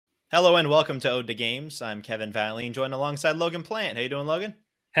Hello and welcome to Ode to Games. I'm Kevin Valley, joined alongside Logan Plant. How you doing, Logan?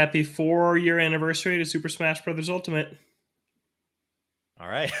 Happy 4-year anniversary to Super Smash Bros. Ultimate. All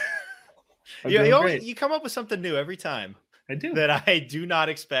right. I'm doing great. You come up with something new every time. I do. That I do not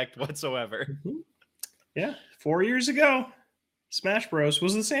expect whatsoever. Yeah, 4 years ago, Smash Bros.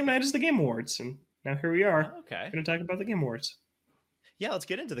 Was the same night as the Game Awards, and now here we are. Okay. Going to talk about the Game Awards. Yeah, let's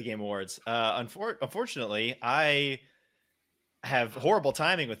get into the Game Awards. Unfortunately, I have horrible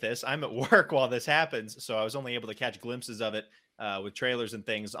timing with this. I'm at work while this happens, so I was only able to catch glimpses of it with trailers and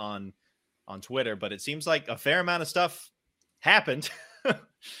things on Twitter. But it seems like a fair amount of stuff happened.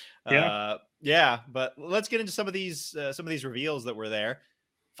 Yeah. But let's get into some of these reveals that were there.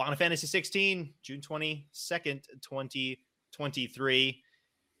 Final Fantasy 16, June 22nd, 2023.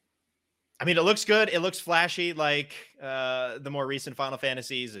 I mean, it looks good. It looks flashy like the more recent Final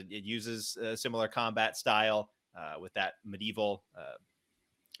Fantasies. It uses a similar combat style with that medieval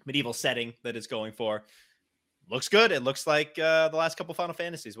setting that it's going for. Looks good. It looks like the last couple Final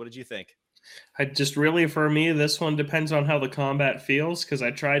Fantasies. What did you think? For me, this one depends on how the combat feels, because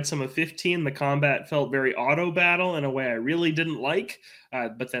I tried some of 15. The combat felt very auto battle in a way I really didn't like.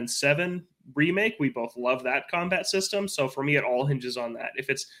 But then 7 remake, we both love that combat system. So for me, it all hinges on that. If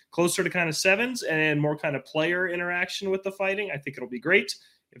it's closer to kind of 7s and more kind of player interaction with the fighting, I think it'll be great.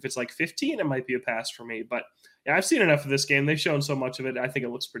 If it's like 15, it might be a pass for me. But yeah, I've seen enough of this game. They've shown so much of it. I think it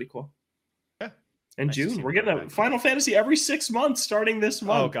looks pretty cool. Yeah. In nice June, we're getting a Final Fantasy every 6 months starting this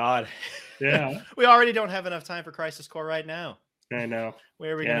month. Oh, God. Yeah. We already don't have enough time for Crisis Core right now. I know.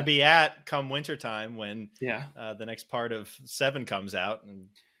 Where are we going to be at come wintertime when the next part of 7 comes out? And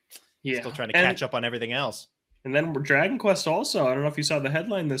still trying to catch up on everything else. And then Dragon Quest also. I don't know if you saw the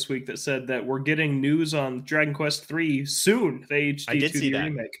headline this week that said that we're getting news on Dragon Quest 3 soon. The HD I did 2D see that.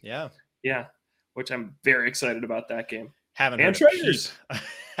 remake. Yeah. Which I'm very excited about that game. Haven't heard treasures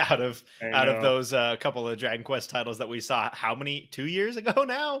out of those couple of Dragon Quest titles that we saw. How many? 2 years ago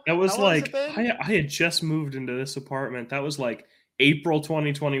now? That was like I had just moved into this apartment. That was like April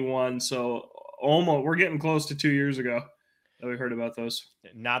 2021. So almost we're getting close to 2 years ago that we heard about those.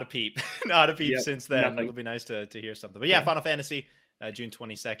 Not a peep. Not a peep since then. Nothing. It'll be nice to hear something. But yeah, Final Fantasy, June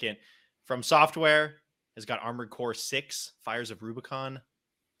 22nd. From Software has got Armored Core 6, Fires of Rubicon.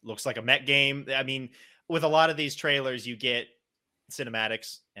 Looks like a mech game. I mean, with a lot of these trailers, you get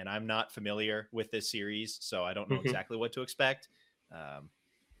cinematics, and I'm not familiar with this series, so I don't know exactly what to expect.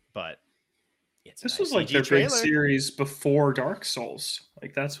 But this was like their big series before Dark Souls.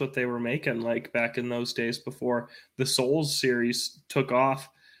 Like that's what they were making like back in those days before the Souls series took off.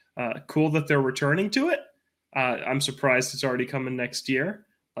 Cool that they're returning to it. I'm surprised it's already coming next year.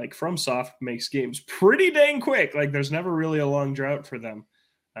 Like FromSoft makes games pretty dang quick. Like there's never really a long drought for them.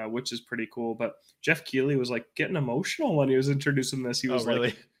 Which is pretty cool. But Jeff Keighley was like getting emotional when he was introducing this. He was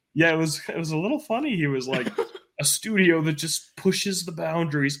really? It was a little funny. He was like a studio that just pushes the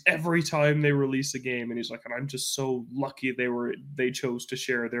boundaries every time they release a game. And he's like, and I'm just so lucky they chose to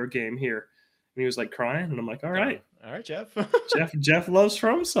share their game here. And he was like crying. And I'm like, all right, Jeff. Jeff loves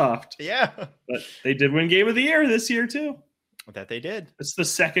FromSoft. Yeah. But they did win Game of the Year this year too. That they did. It's the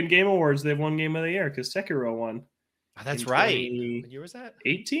second Game Awards they've won Game of the Year because Sekiro won. Oh, that's right. What year was that?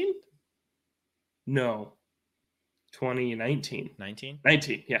 18? No. 2019. 19?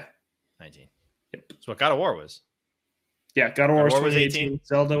 19, yeah. 19. Yep. That's what God of War was. Yeah, God of War was 18.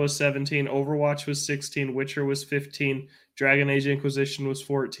 Zelda was 17. Overwatch was 16. Witcher was 15. Dragon Age Inquisition was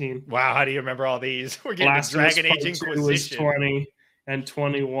 14. Wow, how do you remember all these? We're getting Last Dragon Age Inquisition. Was 20. And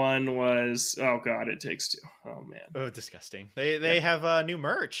 21 was, oh God, It Takes Two. Oh, man. Oh, disgusting. They have new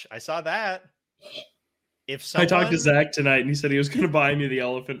merch. I saw that. I talked to Zach tonight, and he said he was going to buy me the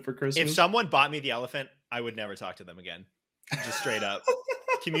elephant for Christmas. If someone bought me the elephant, I would never talk to them again. Just straight up.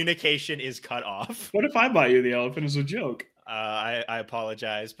 Communication is cut off. What if I buy you the elephant as a joke? I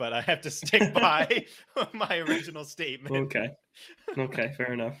apologize, but I have to stick by my original statement. Okay,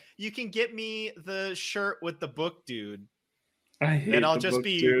 fair enough. You can get me the shirt with the book, dude. I hate and I'll just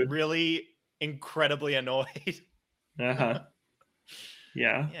be really incredibly annoyed. Yeah.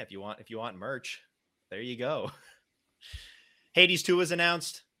 Yeah, if you want merch. There you go. Hades 2 was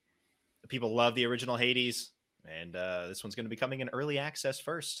announced. People love the original Hades, and this one's going to be coming in early access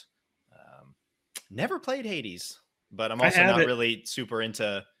first. Never played Hades, but I'm also not really super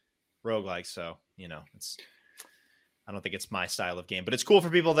into roguelikes, so I don't think it's my style of game. But it's cool for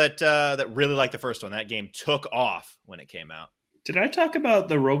people that really like the first one. That game took off when it came out. Did I talk about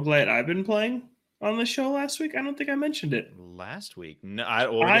the roguelite I've been playing on the show last week? I don't think I mentioned it. Last week? No,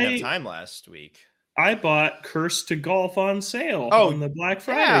 we didn't have time last week. I bought Curse to Golf on sale on the Black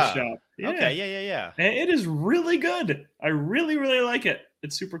Friday shop. Yeah. Okay, yeah. And it is really good. I really, really like it.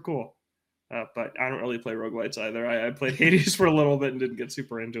 It's super cool. But I don't really play roguelites either. I played Hades for a little bit and didn't get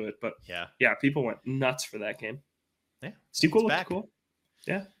super into it. But yeah, people went nuts for that game. Yeah, sequel looked cool.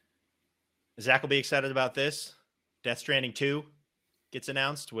 Yeah. Zach will be excited about this. Death Stranding 2 gets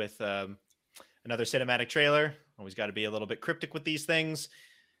announced with another cinematic trailer. Always got to be a little bit cryptic with these things.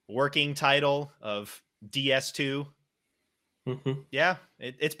 Working title of DS2. Mm-hmm. Yeah,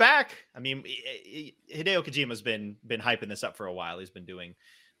 it's back. I mean, Hideo Kojima's been hyping this up for a while. He's been doing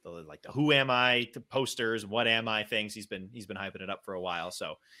the Who Am I posters, What Am I things. He's been hyping it up for a while.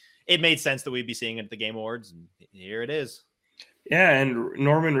 So it made sense that we'd be seeing it at the Game Awards, and here it is. Yeah, and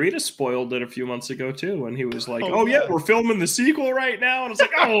Norman Reedus spoiled it a few months ago too, when he was like, "Oh yeah, we're filming the sequel right now," and it's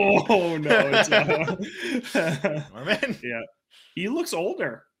like, "Oh no, it's Norman." Yeah, he looks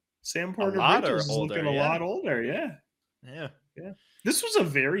older. Sam Porter Bridges is looking a lot older. Yeah. This was a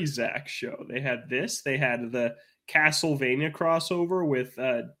very Zach show. They had this. They had the Castlevania crossover with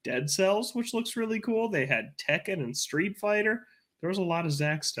Dead Cells, which looks really cool. They had Tekken and Street Fighter. There was a lot of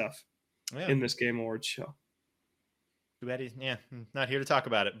Zach stuff in this Game Awards show. Too bad he's not here to talk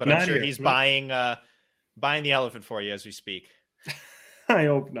about it, but I'm sure he's buying the elephant for you as we speak. I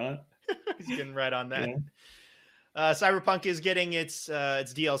hope not. He's getting right on that. Yeah. Cyberpunk is getting its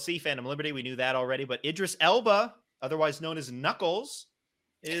DLC, Phantom Liberty. We knew that already, but Idris Elba, otherwise known as Knuckles,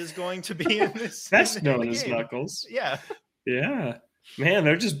 is going to be in this. That's known as Knuckles. Yeah. Yeah. Man,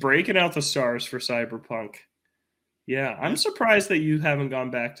 they're just breaking out the stars for Cyberpunk. Yeah, I'm surprised that you haven't gone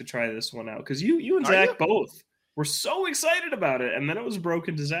back to try this one out, because you and Zach both were so excited about it, and then it was a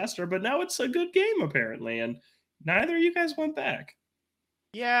broken disaster, but now it's a good game apparently, and neither of you guys went back.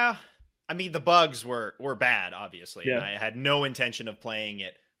 Yeah. I mean, the bugs were bad, obviously. Yeah. And I had no intention of playing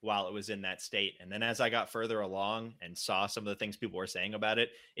it while it was in that state. And then as I got further along and saw some of the things people were saying about it,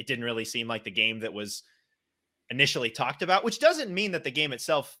 it didn't really seem like the game that was initially talked about, which doesn't mean that the game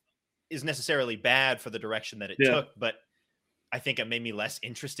itself is necessarily bad for the direction that it took. But I think it made me less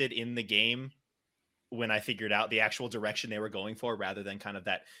interested in the game when I figured out the actual direction they were going for, rather than kind of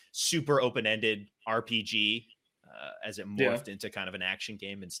that super open-ended RPG as it morphed into kind of an action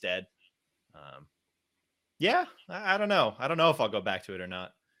game instead. I don't know. I don't know if I'll go back to it or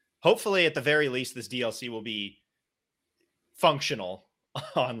not. Hopefully, at the very least, this DLC will be functional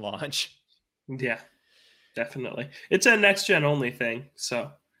on launch. Yeah, definitely. It's a next gen only thing.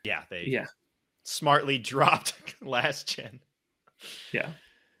 So they smartly dropped last gen. Yeah.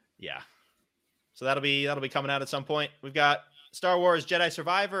 So that'll be coming out at some point. We've got Star Wars Jedi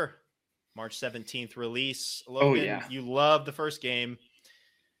Survivor, March 17th release. Logan, you love the first game.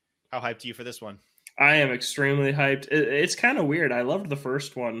 How hyped are you for this one? I am extremely hyped. It's kind of weird. I loved the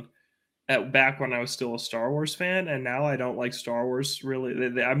first one back when I was still a Star Wars fan, and now I don't like Star Wars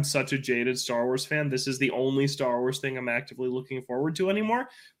really. I'm such a jaded Star Wars fan. This is the only Star Wars thing I'm actively looking forward to anymore.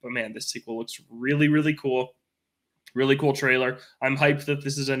 But man, this sequel looks really, really cool. Really cool trailer. I'm hyped that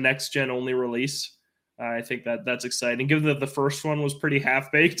this is a next-gen only release. I think that's exciting, given that the first one was pretty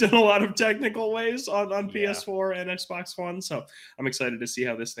half-baked in a lot of technical ways on PS4 and Xbox One. So I'm excited to see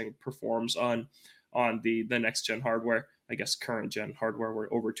how this thing performs on the next-gen hardware. I guess current-gen hardware.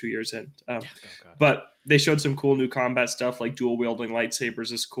 We're over 2 years in. But they showed some cool new combat stuff, like dual-wielding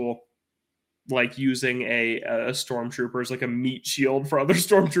lightsabers is cool. Like using a stormtrooper as like a meat shield for other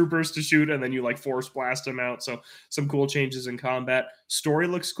stormtroopers to shoot, and then you like force blast them out. So some cool changes in combat. Story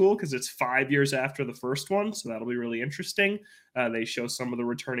looks cool because it's 5 years after the first one, so that'll be really interesting. They show some of the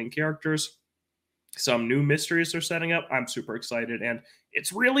returning characters. Some new mysteries they're setting up. I'm super excited, and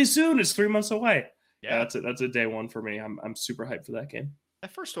it's really soon. It's 3 months away. Yeah, that's a day one for me. I'm super hyped for that game.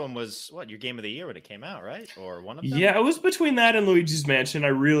 That first one was your game of the year when it came out, right? Or one of them? Yeah, it was between that and Luigi's Mansion. I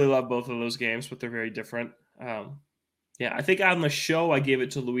really love both of those games, but they're very different. I think on the show I gave it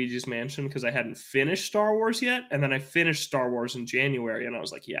to Luigi's Mansion because I hadn't finished Star Wars yet, and then I finished Star Wars in January, and I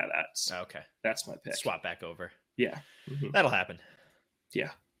was like, yeah, that's my pick. Swap back over. Yeah. That'll happen. Yeah.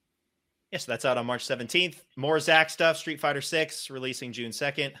 Yes, that's out on March 17th. More Zach stuff, Street Fighter 6, releasing June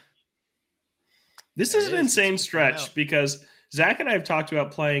 2nd. This is an insane stretch because Zach and I have talked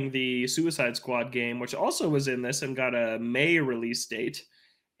about playing the Suicide Squad game, which also was in this and got a May release date.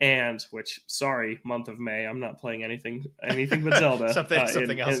 Month of May. I'm not playing anything but Zelda. something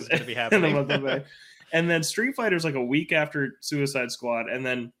else is going to be happening. In the month of May. And then Street Fighter's like a week after Suicide Squad. And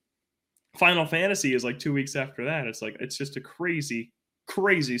then Final Fantasy is like 2 weeks after that. It's just a crazy,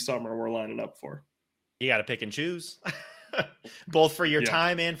 crazy summer we're lining up for. You got to pick and choose, both for your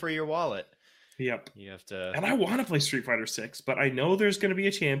time and for your wallet. Yep. You have to. And I want to play Street Fighter 6, but I know there's going to be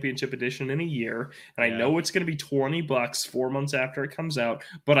a championship edition in a year, and I know it's going to be $20 4 months after it comes out.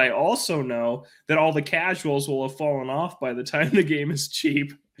 But I also know that all the casuals will have fallen off by the time the game is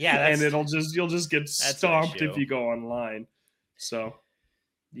cheap. Yeah, and you'll just get stomped if you go online. So,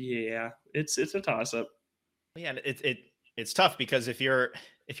 yeah, it's a toss up. Yeah, it's tough because if you're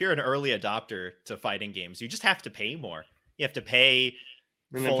an early adopter to fighting games, you just have to pay more. You have to pay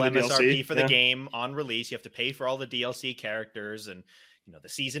full MSRP for the game on release. You have to pay for all the DLC characters and the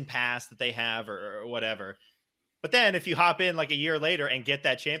season pass that they have or whatever. But then if you hop in like a year later and get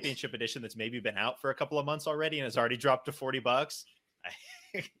that championship edition that's maybe been out for a couple of months already and has already dropped to $40,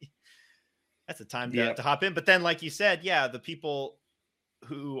 that's the time to hop in. But then, like you said, the people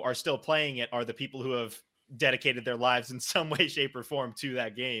who are still playing it are the people who have dedicated their lives in some way, shape, or form to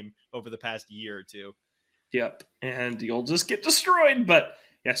that game over the past year or two. Yep, and you'll just get destroyed. But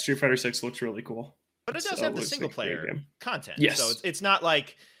yeah, Street Fighter 6 looks really cool. But it does have the single player content. Yes. So it's not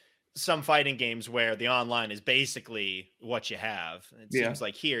like some fighting games where the online is basically what you have. It seems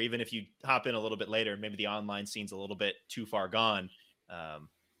like here, even if you hop in a little bit later, maybe the online scene's a little bit too far gone,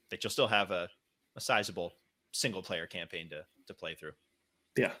 that you'll still have a sizable single player campaign to play through.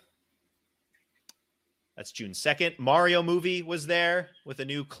 Yeah. That's June 2nd. Mario movie was there with a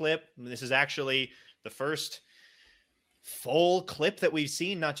new clip. This is actually the first full clip that we've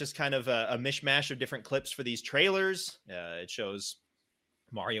seen, not just kind of a mishmash of different clips for these trailers. It shows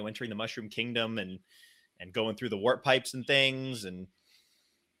Mario entering the Mushroom Kingdom and going through the warp pipes and things. And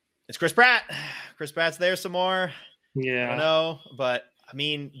it's Chris Pratt. Chris Pratt's there some more. Yeah. I don't know, but I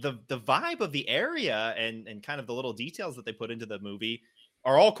mean, the vibe of the area and kind of the little details that they put into the movie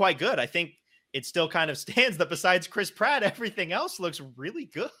are all quite good. I think it still kind of stands that besides Chris Pratt, everything else looks really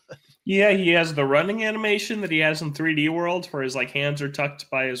good. Yeah, he has the running animation that he has in 3D World where his hands are tucked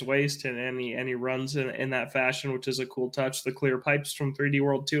by his waist and he runs in that fashion, which is a cool touch. The clear pipes from 3D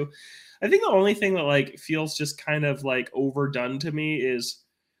World too. I think the only thing that feels just kind of overdone to me is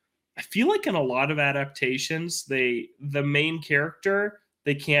I feel like in a lot of adaptations, the main character,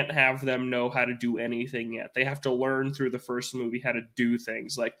 they can't have them know how to do anything yet. They have to learn through the first movie how to do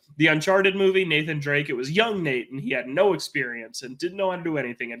things. Like the Uncharted movie, Nathan Drake, it was young Nate, and he had no experience and didn't know how to do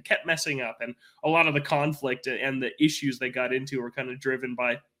anything and kept messing up. And a lot of the conflict and the issues they got into were kind of driven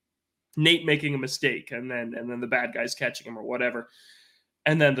by Nate making a mistake and then the bad guys catching him or whatever.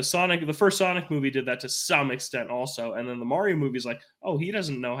 And then the first Sonic movie did that to some extent also. And then the Mario movie is oh, he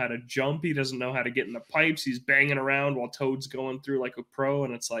doesn't know how to jump. He doesn't know how to get in the pipes. He's banging around while Toad's going through like a pro.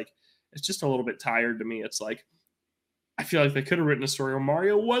 And it's it's just a little bit tired to me. It's I feel like they could have written a story where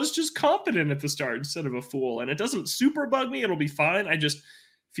Mario was just competent at the start instead of a fool. And it doesn't super bug me. It'll be fine. I just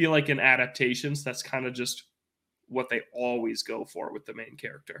feel like in adaptations, that's kind of just what they always go for with the main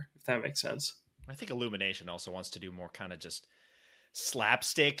character, if that makes sense. I think Illumination also wants to do more kind of just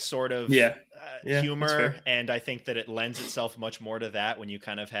slapstick sort of humor, and I think that it lends itself much more to that when you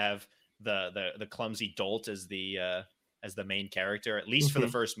kind of have the clumsy dolt as the main character, at least for the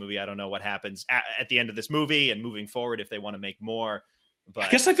first movie. I don't know what happens at the end of this movie and moving forward if they want to make more, but I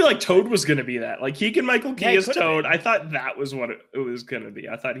guess I feel like Toad was going to be that, Keegan-Michael Key as Toad. I thought that was what it was going to be.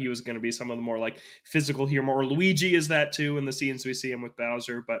 I thought he was going to be some of the more physical humor, or Luigi is that too in the scenes we see him with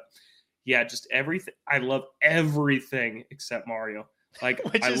Bowser. But yeah, just everything. I love everything except Mario.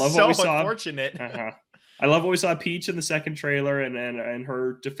 Which I love so what we saw. Unfortunate. I love what we saw Peach in the second trailer and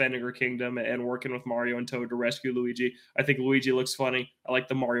her defending her kingdom and working with Mario and Toad to rescue Luigi. I think Luigi looks funny. I like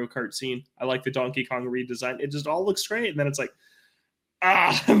the Mario Kart scene. I like the Donkey Kong redesign. It just all looks great. And then it's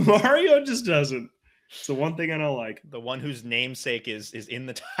Mario just doesn't. It's the one thing I don't like. The one whose namesake is in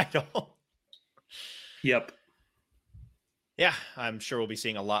the title. Yep. Yeah, I'm sure we'll be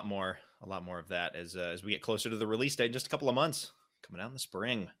seeing a lot more of that as we get closer to the release date in just a couple of months, coming out in the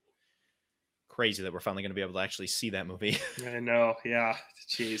spring. Crazy that we're finally going to be able to actually see that movie. I know. Yeah.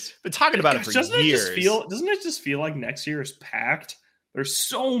 Jeez. Been talking about it for years. Doesn't it just feel like next year is packed? There's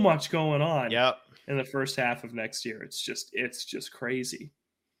so much going on. Yep. In the first half of next year. It's just crazy.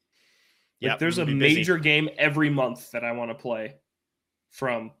 Yeah. There's a major game every month that I want to play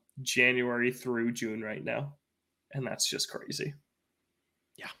from January through June right now. And that's just crazy.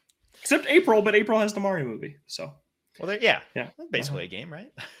 Yeah. Except April, but April has the Mario movie. So. Well, yeah. Basically a game,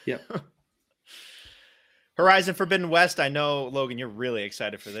 right? Yep. Horizon Forbidden West. I know, Logan, you're really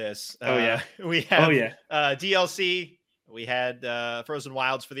excited for this. We have DLC. We had Frozen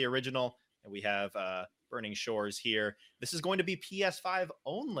Wilds for the original, and we have Burning Shores here. This is going to be PS5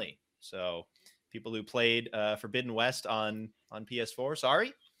 only. So people who played Forbidden West on PS4,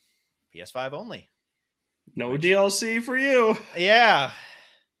 sorry, PS5 only. No DLC for you. Yeah.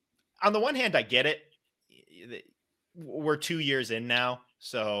 on the one hand, I get it. We're 2 years in now,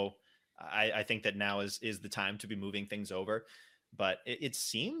 so I think that now is the time to be moving things over. But it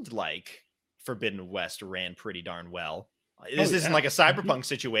seemed like Forbidden West ran pretty darn well. This isn't like a Cyberpunk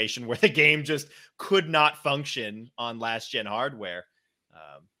situation where the game just could not function on last gen hardware.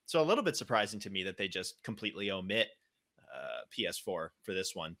 So a little bit surprising to me that they just completely omit PS4 for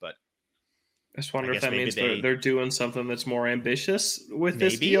this one. But I just wonder if that means they're doing something that's more ambitious with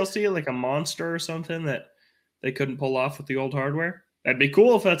this DLC, like a monster or something that they couldn't pull off with the old hardware. That'd be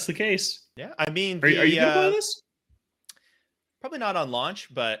cool if that's the case. Yeah, I mean, are you gonna play this? Probably not on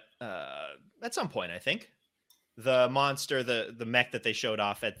launch, but at some point, I think. The monster, the mech that they showed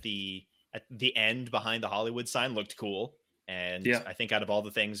off at the end behind the Hollywood sign looked cool. And I think out of all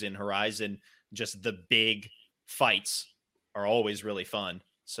the things in Horizon, just the big fights are always really fun.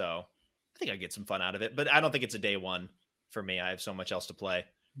 So I think I get some fun out of it, but I don't think it's a day one for me. I have so much else to play.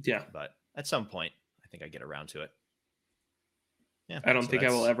 Yeah. But at some point, I think I get around to it. Yeah. I don't think I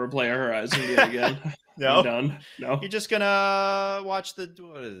will ever play a Horizon game again. No. I'm done. No. You're just gonna watch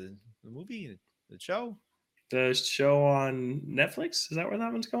the movie, the show? The show on Netflix? Is that where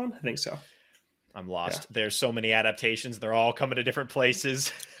that one's going? I think so. I'm lost. Yeah. There's so many adaptations. They're all coming to different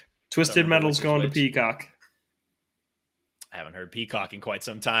places. Twisted Metal's going to Peacock. I haven't heard Peacock in quite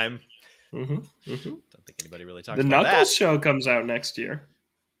some time. Mm-hmm. Mm-hmm. Don't think anybody really talks about that. The Knuckles show comes out next year.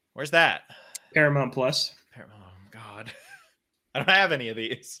 Where's that? Paramount Plus. Oh, God. I don't have any of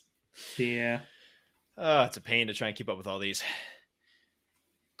these. Yeah. It's a pain to try and keep up with all these.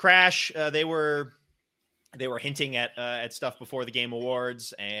 Crash, they were hinting at stuff before the Game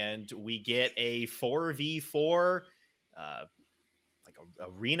Awards, and we get a 4v4 like a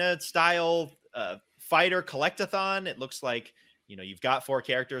arena style fighter collectathon. It looks like, you've got 4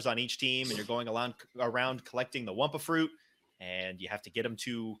 characters on each team, and you're going around collecting the Wumpa fruit, and you have to get them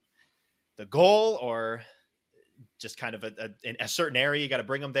to the goal, or just kind of a certain area. You got to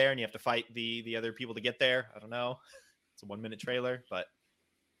bring them there, and you have to fight the other people to get there. I don't know. It's a 1-minute trailer, but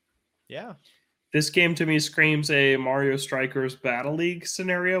yeah. This game to me screams a Mario Strikers Battle League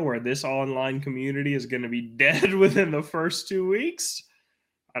scenario where this online community is going to be dead within the first 2 weeks.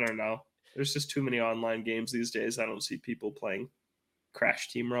 I don't know. There's just too many online games these days. I don't see people playing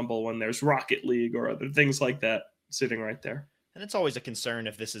Crash Team Rumble when there's Rocket League or other things like that sitting right there. And it's always a concern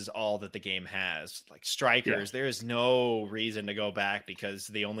if this is all that the game has. Like Strikers, there is no reason to go back because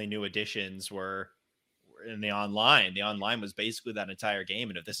the only new additions were in the online. The online was basically that entire game.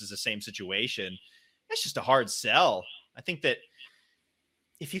 And if this is the same situation, that's just a hard sell. I think that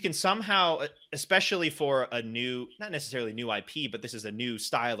if you can somehow, especially for a new, not necessarily new IP, but this is a new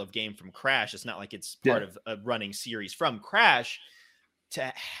style of game from Crash. It's not like it's part of a running series from Crash, to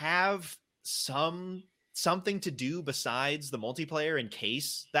have something to do besides the multiplayer in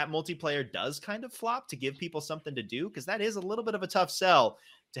case that multiplayer does kind of flop, to give people something to do. Cause that is a little bit of a tough sell,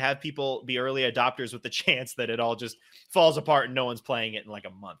 to have people be early adopters with the chance that it all just falls apart and no one's playing it in like a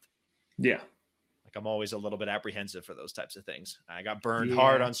month. Yeah. Like I'm always a little bit apprehensive for those types of things. I got burned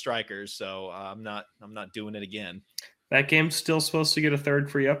hard on Strikers, so I'm not doing it again. That game's still supposed to get a 3rd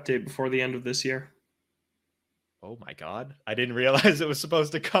free update before the end of this year. Oh my God. I didn't realize it was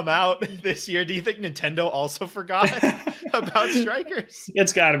supposed to come out this year. Do you think Nintendo also forgot about Strikers?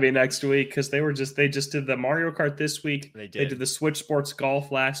 It's got to be next week, because they just did the Mario Kart this week. They did the Switch Sports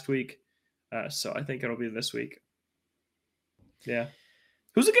Golf last week. So I think it'll be this week. Yeah.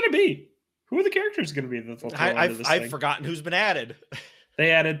 Who's it going to be? Who are the characters going to be that they'll throw into this thing? I've forgotten who's been added. They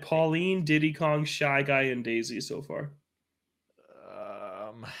added Pauline, Diddy Kong, Shy Guy, and Daisy so far.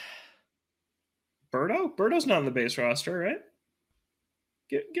 Birdo? Birdo's not in the base roster, right?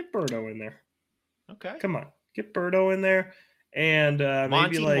 Get Birdo in there. Okay. Come on. Get Birdo in there. And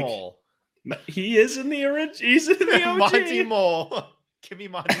Monty maybe like Mole. He is in the original. He's in the OG. Monty Mole. Give me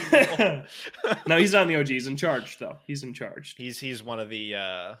Monty Mole. No, he's not in the OG. He's in charge, though. He's in charge. He's one of the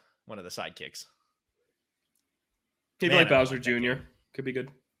sidekicks. Maybe like Bowser Jr. Could be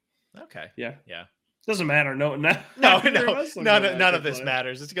good. Okay. Yeah. Yeah. Doesn't matter. No, none of this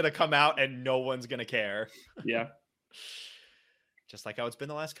matters. It's gonna come out and no one's gonna care. Yeah. Just like how it's been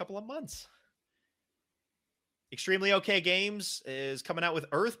the last couple of months. Extremely OK Games is coming out with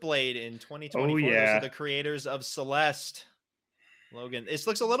Earthblade in 2024. Oh, yeah. Those are the creators of Celeste. Logan, this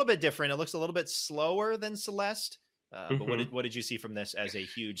looks a little bit different. It looks a little bit slower than Celeste. But what did you see from this as a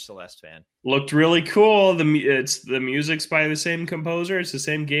huge Celeste fan? Looked really cool. The music's by the same composer. It's the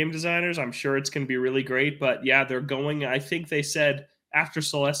same game designers. I'm sure it's going to be really great. But yeah, they're going. I think they said after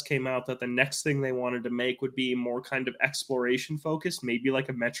Celeste came out that the next thing they wanted to make would be more kind of exploration focused, maybe like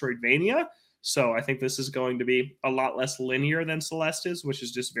a Metroidvania. So I think this is going to be a lot less linear than Celeste is, which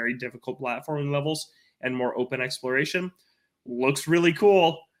is just very difficult platforming levels and more open exploration. Looks really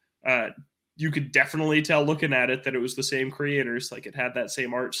cool. You could definitely tell looking at it that it was the same creators. Like, it had that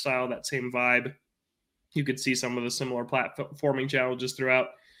same art style, that same vibe. You could see some of the similar platforming challenges throughout.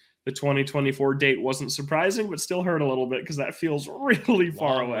 The 2024 date wasn't surprising, but still hurt a little bit because that feels really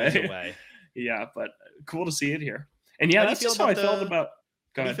far away. Yeah, but cool to see it here. And yeah, that's just how I felt about...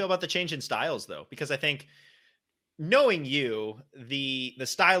 How do you feel about the change in styles, though? Because I think, knowing you, the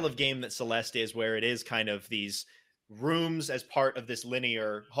style of game that Celeste is, where it is kind of these rooms as part of this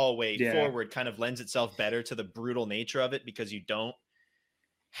linear hallway forward, kind of lends itself better to the brutal nature of it, because you don't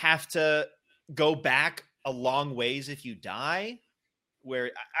have to go back a long ways if you die.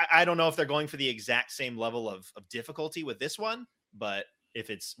 Where I don't know if they're going for the exact same level of difficulty with this one, but if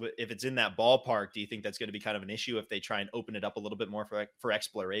it's in that ballpark, do you think that's going to be kind of an issue if they try and open it up a little bit more for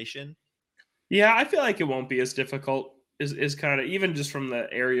exploration? Yeah, I feel like it won't be as difficult. Is kind of, even just from the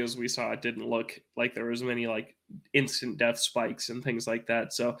areas we saw, it didn't look like there was many like instant death spikes and things like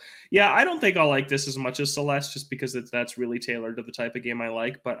that. So yeah, I don't think I'll like this as much as Celeste, just because that's really tailored to the type of game I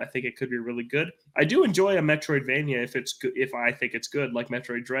like. But I think it could be really good. I do enjoy a Metroidvania if I think it's good, like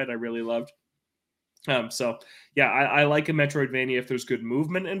Metroid Dread. I really loved. So yeah, I like a Metroidvania if there's good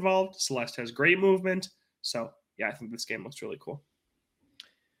movement involved. Celeste has great movement. So yeah, I think this game looks really cool.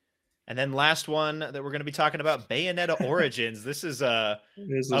 And then last one that we're going to be talking about, Bayonetta Origins. This is a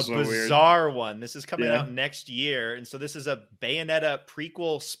bizarre one. This is coming out next year. And so this is a Bayonetta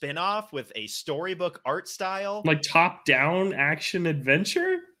prequel spinoff with a storybook art style. Like top-down action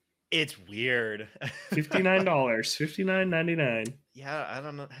adventure? It's weird. $59, $59.99. Yeah, I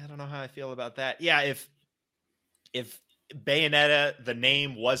don't know how I feel about that. Yeah, if Bayonetta, the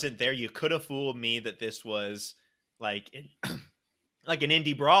name wasn't there, you could have fooled me that this was like like an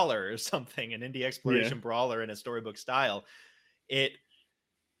indie brawler or something, an indie exploration brawler in a storybook style.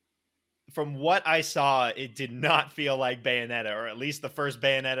 From what I saw, it did not feel like Bayonetta, or at least the first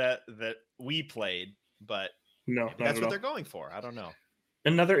Bayonetta that we played, but no, that's what they're going for. I don't know.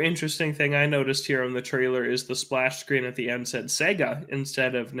 Another interesting thing I noticed here on the trailer is the splash screen at the end said Sega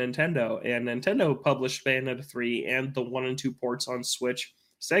instead of Nintendo, and Nintendo published Bayonetta 3 and the 1 and 2 ports on Switch.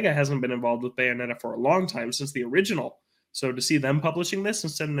 Sega hasn't been involved with Bayonetta for a long time, since the original. So to see them publishing this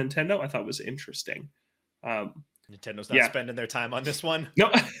instead of Nintendo, I thought was interesting. Nintendo's not spending their time on this one.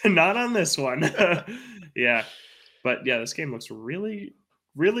 No, not on this one. Yeah. But yeah, this game looks really,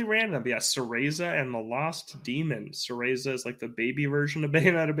 really random. Yeah, Cereza and the Lost Demon. Cereza is like the baby version of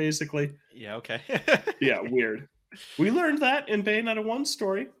Bayonetta, basically. Yeah, okay. Yeah, weird. We learned that in Bayonetta 1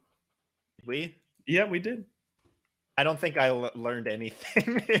 story. Yeah, we did. I don't think I learned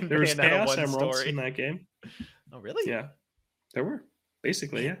anything in there was Bayonetta Chaos 1 Emeralds story in that game. Oh, really? Yeah. There were.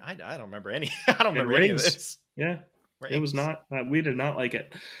 Basically, yeah. I don't remember any. I don't remember any of this. Yeah. Rings. It was not. We did not like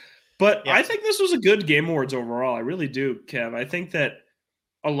it. But I think this was a good Game Awards overall. I really do, Kev. I think that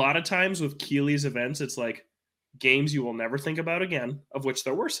a lot of times with Keighley's events, it's like games you will never think about again, of which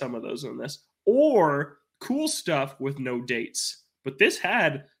there were some of those in this, or cool stuff with no dates. But this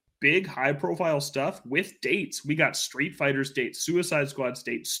had big, high-profile stuff with dates. We got Street Fighter's dates, Suicide Squad's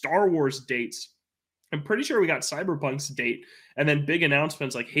dates, Star Wars dates. I'm pretty sure we got Cyberpunk's date, and then big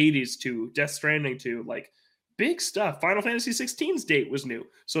announcements like Hades 2, Death Stranding 2, like big stuff. Final Fantasy 16's date was new.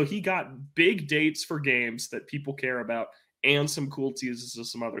 So he got big dates for games that people care about, and some cool teases of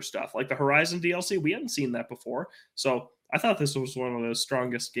some other stuff. Like the Horizon DLC, we hadn't seen that before. So I thought this was one of the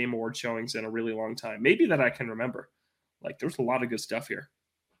strongest Game Award showings in a really long time. Maybe that I can remember. Like, there's a lot of good stuff here.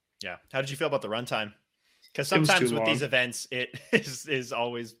 Yeah. How did you feel about the runtime? Because sometimes with these events, it is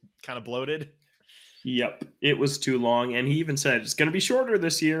always kind of bloated. Yep. It was too long. And he even said it's going to be shorter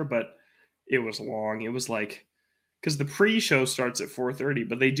this year, but it was long. It was like, because the pre-show starts at 4:30,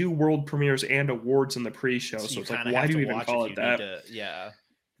 but they do world premieres and awards in the pre-show. So it's like, why do you even call it that?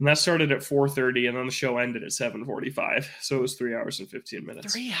 And that started at 4:30, and then the show ended at 7:45. So it was 3 hours and 15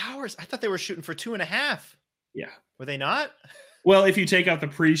 minutes. 3 hours? I thought they were shooting for 2.5. Yeah. Were they not? Well, if you take out the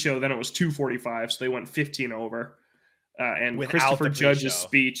pre-show, then it was 2:45, so they went 15 over. And without Christopher Judge's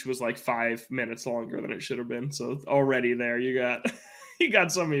speech was like 5 minutes longer than it should have been. So already there, you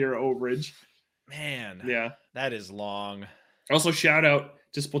got some of your overage. Man, yeah, that is long. Also, shout out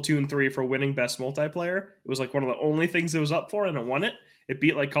to Splatoon 3 for winning Best Multiplayer. It was like one of the only things it was up for, and it won it. It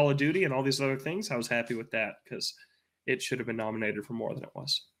beat like Call of Duty and all these other things. I was happy with that because it should have been nominated for more than it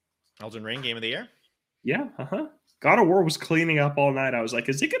was. Elden Ring Game of the Year? Yeah, God of War was cleaning up all night. I was like,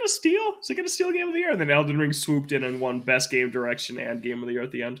 is it going to steal? Is it going to steal Game of the Year? And then Elden Ring swooped in and won Best Game Direction and Game of the Year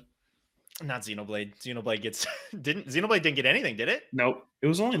at the end. Not Xenoblade. Xenoblade didn't get anything, did it? Nope. It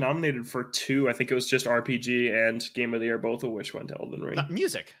was only nominated for 2. I think it was just RPG and Game of the Year, both of which went to Elden Ring.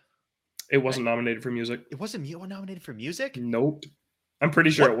 Music. It wasn't nominated for music. It wasn't nominated for music? Nope. I'm pretty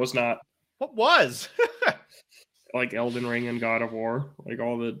sure it was not. What was? Like Elden Ring and God of War. Like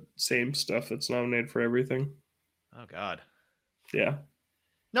all the same stuff that's nominated for everything. Oh, God. Yeah.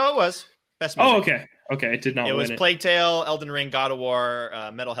 No, it was. Best music. Oh, okay. Okay, it did not win. It was Plague Tale, Elden Ring, God of War,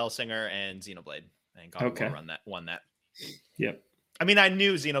 Metal Hellsinger, and Xenoblade. And God of War won that. Yep. I mean, I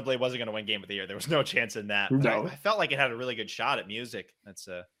knew Xenoblade wasn't going to win Game of the Year. There was no chance in that. No. I felt like it had a really good shot at music. That's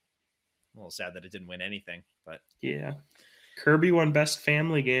a little sad that it didn't win anything. But yeah. Kirby won Best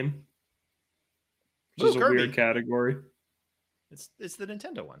Family Game. Which is a weird category. It's the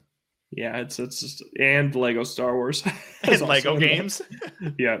Nintendo one. Yeah, it's just, and Lego Star Wars. And Lego games.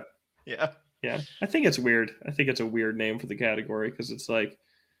 Yeah. Yeah. Yeah. I think it's weird. I think it's a weird name for the category because it's like,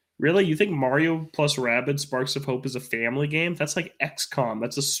 really? You think Mario plus Rabbids Sparks of Hope is a family game? That's like XCOM.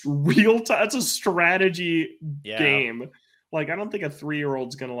 That's a that's a strategy game. Like, I don't think a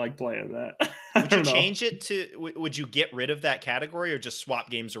 3-year-old's going to like playing that. Would you change it to, would you get rid of that category or just swap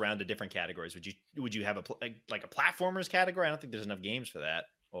games around to different categories? Would you have a platformers category? I don't think there's enough games for that.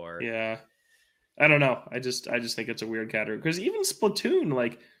 Or yeah, I don't know. I just think it's a weird category because even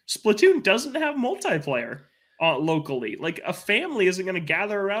Splatoon doesn't have multiplayer locally. Like a family isn't going to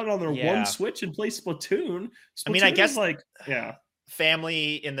gather around on their one Switch and play Splatoon. I mean, I guess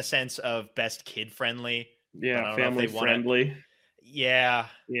family in the sense of best kid friendly. Yeah, family friendly. Yeah.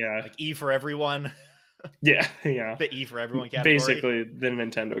 Like E for everyone. Yeah. The E for everyone category. Basically the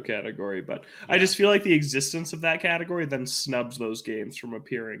Nintendo category. But I just feel like the existence of that category then snubs those games from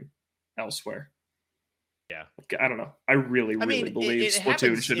appearing elsewhere. Yeah. I don't know. I really believe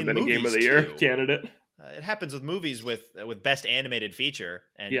Splatoon should have been a Game of the Year candidate. It happens with movies with best animated feature.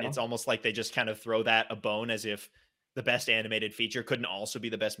 And it's almost like they just kind of throw that a bone as if the best animated feature couldn't also be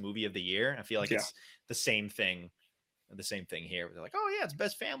the best movie of the year. I feel like it's the same thing here. They're like, oh yeah, it's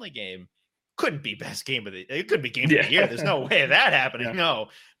best family game. Couldn't be best game of the. It could be game of the year. There's no way of that happening. Yeah. No,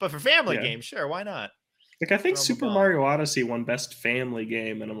 but for family game, sure, why not? Like I think Super Mario Odyssey won best family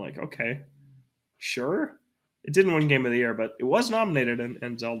game, and I'm like, okay, sure. It didn't win Game of the Year, but it was nominated,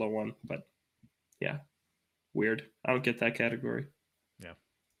 and Zelda won. But yeah, weird. I don't get that category. Yeah.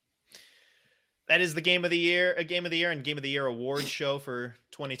 That is the Game of the Year, a Game of the Year and Game of the Year award show for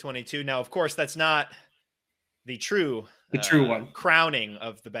 2022. Now, of course, that's not the true one crowning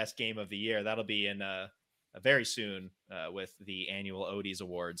of the best game of the year. That'll be in very soon with the annual Odies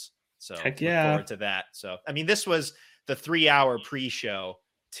Awards. So look forward to that. So, I mean, this was the 3-hour pre-show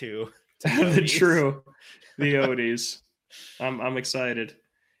to the Odies. I'm excited.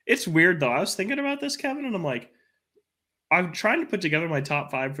 It's weird though. I was thinking about this, Kevin, and I'm like, I'm trying to put together my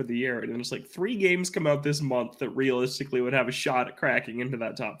top 5 for the year, and there's like 3 games come out this month that realistically would have a shot at cracking into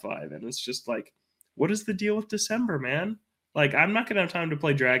that top 5. And it's just like, what is the deal with December, man? Like, I'm not going to have time to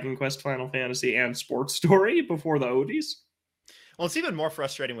play Dragon Quest, Final Fantasy, and Sports Story before the Odies. Well, it's even more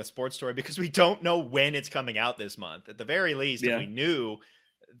frustrating with Sports Story because we don't know when it's coming out this month. At the very least, if we knew,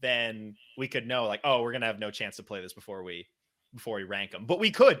 then we could know, like, oh, we're going to have no chance to play this before we rank them. But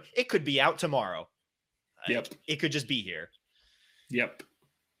we could. It could be out tomorrow. Yep. It could just be here. Yep.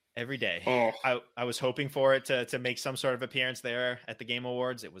 Every day. Oh. I was hoping for it to make some sort of appearance there at the Game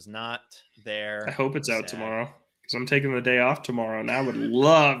Awards. It was not there. I hope it's out tomorrow because I'm taking the day off tomorrow, and I would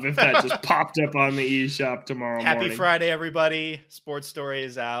love if that just popped up on the eShop tomorrow morning. Happy Friday, everybody. Sports Story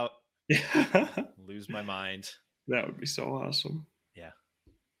is out. Yeah. Lose my mind. That would be so awesome. Yeah.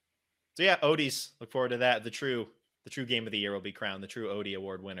 So yeah, Odies. Look forward to that. The true game of the year will be crowned. The true Odie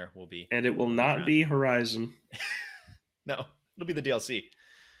Award winner will be. And it will not be Horizon. No, it'll be the DLC.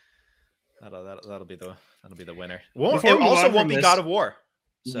 That'll be the winner. It also won't be God of War.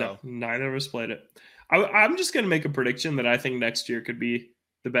 So no, neither of us played it. I'm just going to make a prediction that I think next year could be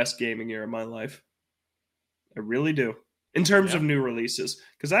the best gaming year of my life. I really do. In terms of new releases.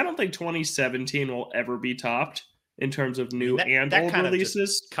 Because I don't think 2017 will ever be topped in terms of new and old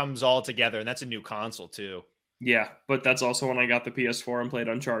releases. Comes all together, and that's a new console too. Yeah, but that's also when I got the PS4 and played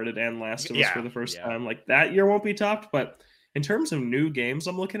Uncharted and Last of Us for the first time. Like, that year won't be topped, but in terms of new games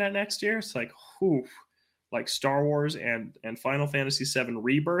I'm looking at next year, it's like, like Star Wars and Final Fantasy VII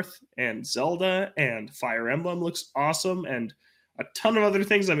Rebirth and Zelda and Fire Emblem looks awesome, and a ton of other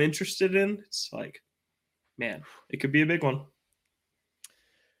things I'm interested in. It's like, man, it could be a big one.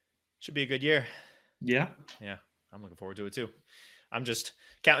 Should be a good year. Yeah. Yeah, I'm looking forward to it too. I'm just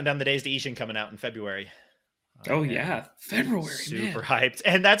counting down the days to Ishin coming out in February. Oh yeah, February. Super hyped.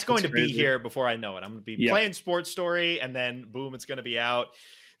 And that's going to be here before I know it. I'm going to be playing Sports Story, and then boom, it's going to be out.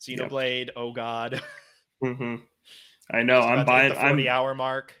 Xenoblade, oh god. Mm-hmm. I know. I'm buying the 40-hour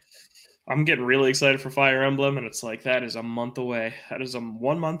mark. I'm getting really excited for Fire Emblem, and it's like that is a month away. That is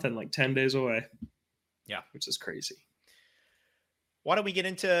 1 month and like 10 days away. Yeah, which is crazy. Why don't we get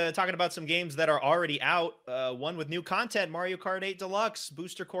into talking about some games that are already out? One with new content, Mario Kart 8 Deluxe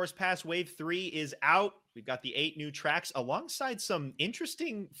Booster Course Pass Wave 3 is out. We've got the 8 new tracks alongside some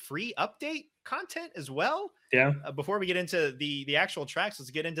interesting free update content as well. Yeah. Before we get into the actual tracks,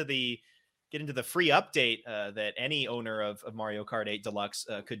 let's get into the free update that any owner of Mario Kart 8 Deluxe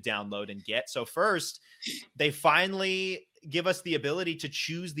could download and get. So first, they finally give us the ability to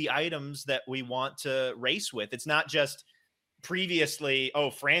choose the items that we want to race with. It's not just previously,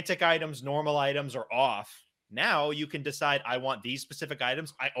 frantic items, normal items are off. Now you can decide, I want these specific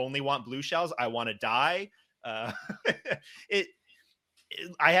items. I only want blue shells. I want to die. I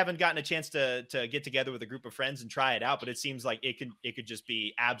haven't gotten a chance to get together with a group of friends and try it out, but it seems like it could just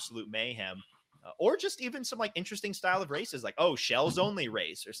be absolute mayhem, or just even some like interesting style of races, like shells only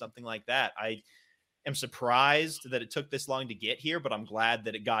race or something like that. I am surprised that it took this long to get here, but I'm glad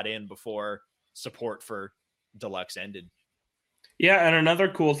that it got in before support for Deluxe ended. Yeah, and another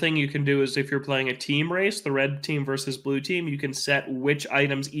cool thing you can do is if you're playing a team race, the red team versus blue team, you can set which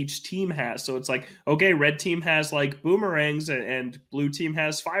items each team has. So it's like, okay, red team has like boomerangs and blue team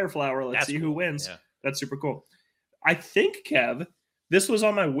has fire flower. Let's see who wins. Yeah. That's super cool. I think, Kev, this was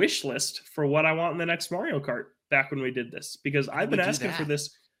on my wish list for what I want in the next Mario Kart back when we did this, because I've been asking for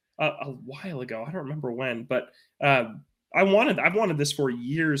this a while ago. I don't remember when, but I've wanted this for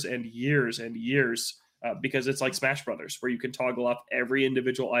years and years and years. Because it's like Smash Brothers, where you can toggle up every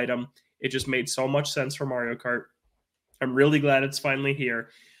individual item. It just made so much sense for Mario Kart. I'm really glad it's finally here.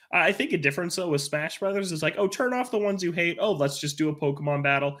 I think a difference, though, with Smash Brothers is like, turn off the ones you hate. Let's just do a Pokemon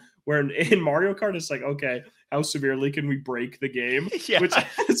battle. Where in Mario Kart, it's like, okay, how severely can we break the game? Yeah, which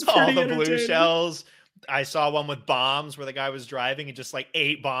is all the blue shells. I saw one with bombs where the guy was driving and just like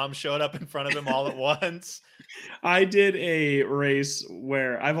 8 bombs showed up in front of him all at once. I did a race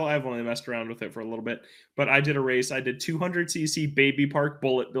where I've only messed around with it for a little bit, but I did a race. I did 200cc Baby Park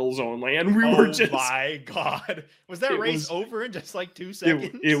bullet bills only, and we were just... Oh my god! Was that race over in just like 2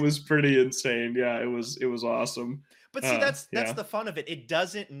 seconds? It was pretty insane. Yeah, it was awesome. But see, that's the fun of it. It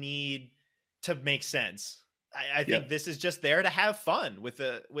doesn't need to make sense. I think this is just there to have fun with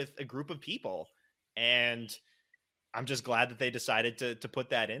a group of people. And I'm just glad that they decided to put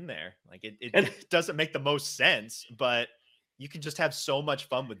that in there. Like it doesn't make the most sense, but you can just have so much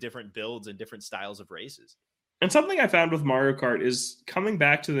fun with different builds and different styles of races. And something I found with Mario Kart is coming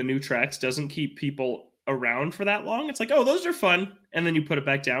back to the new tracks doesn't keep people around for that long. It's like, those are fun. And then you put it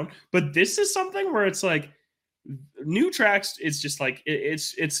back down. But this is something where it's like new tracks. It's just like,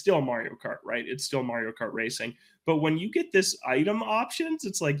 it's still Mario Kart, right? It's still Mario Kart racing. But when you get this item options,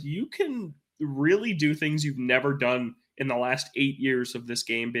 it's like you can really do things you've never done in the last 8 years of this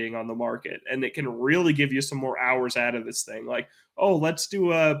game being on the market, and it can really give you some more hours out of this thing. Like, let's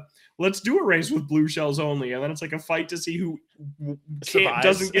do a race with blue shells only, and then it's like a fight to see who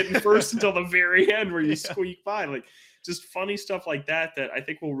doesn't get in first until the very end where you squeak by. Like, just funny stuff like that I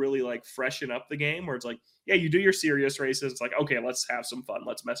think will really like freshen up the game, where it's like, you do your serious races, it's like, okay, let's have some fun,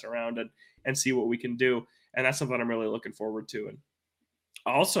 let's mess around and see what we can do. And that's something I'm really looking forward to. And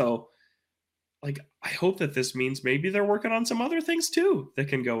also, like, I hope that this means maybe they're working on some other things too that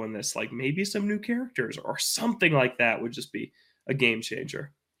can go in this, like maybe some new characters or something like that would just be a game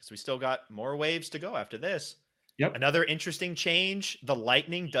changer. So we still got more waves to go after this. Yep. Another interesting change, the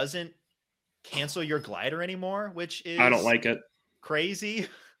lightning doesn't cancel your glider anymore, which is... I don't like it. Crazy.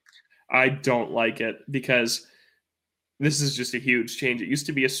 I don't like it because this is just a huge change. It used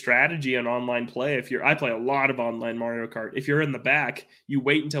to be a strategy on online play. I play a lot of online Mario Kart. If you're in the back, you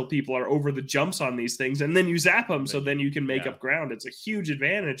wait until people are over the jumps on these things and then you zap them. So then you can make up ground. It's a huge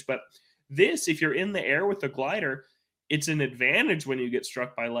advantage. But this, if you're in the air with the glider, it's an advantage when you get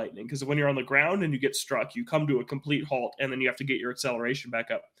struck by lightning, because when you're on the ground and you get struck, you come to a complete halt and then you have to get your acceleration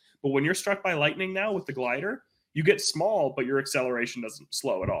back up. But when you're struck by lightning now with the glider, you get small, but your acceleration doesn't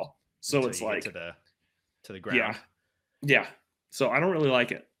slow at all. So until it's like to the ground. Yeah. So I don't really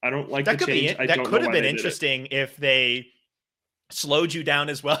like it. I don't like that. The change. That could have been interesting if they slowed you down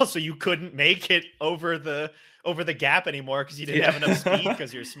as well, so you couldn't make it over the gap anymore because you didn't have enough speed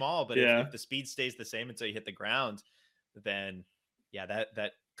because you're small. But if the speed stays the same until you hit the ground, then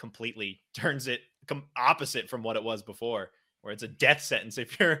that completely turns it opposite from what it was before, where it's a death sentence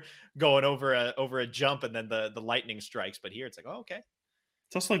if you're going over a jump and then the lightning strikes. But here it's like, okay.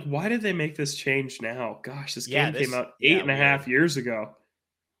 It's also like, why did they make this change now? Gosh, this game came out 8.5 years ago.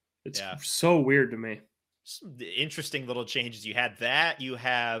 It's so weird to me. some interesting little changes. You had that. You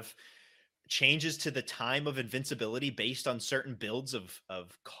have changes to the time of invincibility based on certain builds of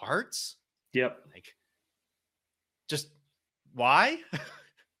carts. Yep. Like, just why?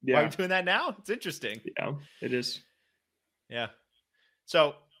 Yeah. Why are we doing that now? It's interesting. Yeah, it is. Yeah.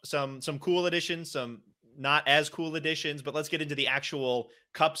 So some cool additions, some not as cool additions, but let's get into the actual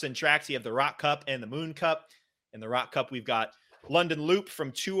cups and tracks. You have the Rock Cup and the Moon Cup. In the Rock Cup, we've got London Loop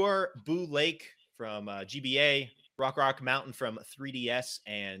from Tour, Boo Lake from GBA, Rock Mountain from 3DS,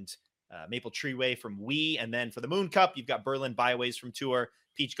 and Maple Treeway from Wii. And then for the Moon Cup, you've got Berlin Byways from Tour,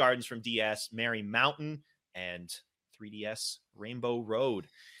 Peach Gardens from DS, Merry Mountain, and 3DS Rainbow Road.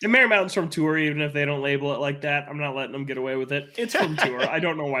 And Merry Mountain's from Tour, even if they don't label it like that. I'm not letting them get away with it. It's from Tour. I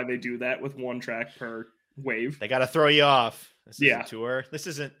don't know why they do that with one track per wave. They got to throw you off. This isn't Tour. This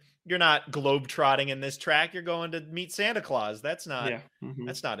isn't, you're not globe trotting in this track. You're going to meet Santa Claus. That's not,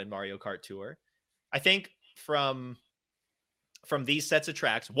 that's not in Mario Kart Tour. I think from these sets of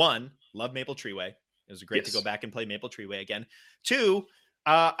tracks, one, love Maple Treeway. It was great to go back and play Maple Treeway again. Two,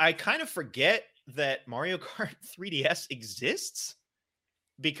 I kind of forget that Mario Kart 3DS exists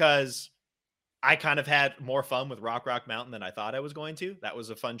because I kind of had more fun with Rock Mountain than I thought I was going to. That was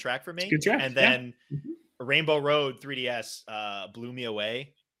a fun track for me. Good track. And then Rainbow Road 3DS blew me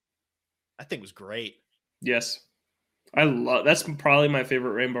away. I think it was great. Yes. That's probably my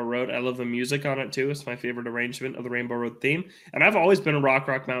favorite Rainbow Road. I love the music on it too. It's my favorite arrangement of the Rainbow Road theme. And I've always been a Rock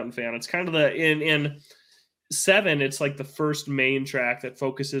Mountain fan. It's kind of in 7, it's like the first main track that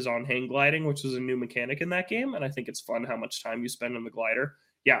focuses on hang gliding, which is a new mechanic in that game. And I think it's fun how much time you spend on the glider.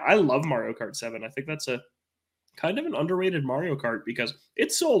 Yeah, I love Mario Kart 7. I think that's a kind of an underrated Mario Kart because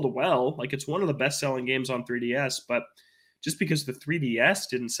it sold well. Like, it's one of the best selling games on 3DS, but just because the 3DS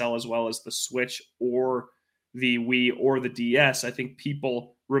didn't sell as well as the Switch or the Wii or the DS, I think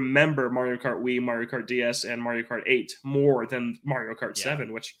people remember Mario Kart Wii, Mario Kart DS, and Mario Kart 8 more than Mario Kart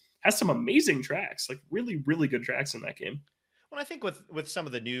 7, which has some amazing tracks, like really, really good tracks in that game. Well, I think with some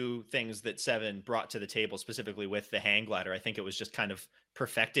of the new things that 7 brought to the table, specifically with the hang glider, I think it was just kind of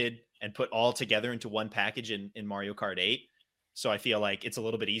perfected and put all together into one package in Mario Kart 8. So I feel like it's a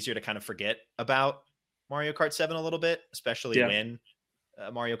little bit easier to kind of forget about Mario Kart 7 a little bit, especially when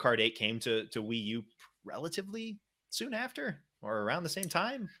Mario Kart 8 came to Wii U relatively soon after or around the same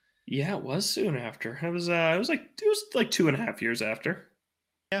time. Yeah, it was soon after. It was like 2.5 years after.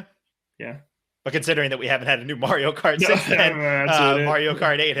 Yeah. But considering that we haven't had a new Mario Kart since then, Mario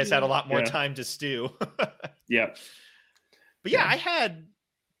Kart 8 has had a lot more time to stew. Yeah. But I had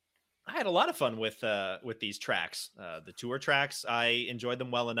a lot of fun with these tracks. The Tour tracks, I enjoyed them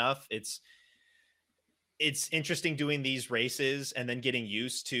well enough. It's interesting doing these races and then getting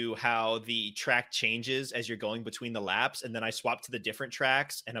used to how the track changes as you're going between the laps. And then I swap to the different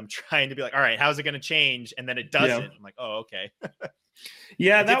tracks and I'm trying to be like, all right, how's it going to change? And then it doesn't. I'm like, oh, okay.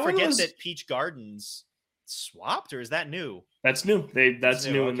 Yeah, I forget that Peach Gardens swapped, or is that new? That's new. That's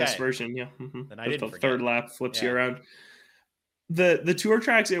new in this version. Yeah. Then I didn't the third lap flips you around. The Tour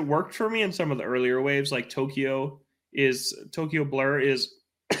tracks, it worked for me in some of the earlier waves, like Tokyo Blur is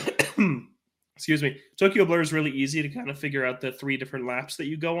excuse me. Tokyo Blur is really easy to kind of figure out the 3 different laps that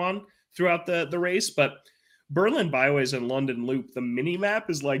you go on throughout the race, but Berlin Byways and London Loop, the mini map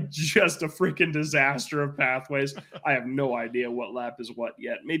is like just a freaking disaster of pathways. I have no idea what lap is what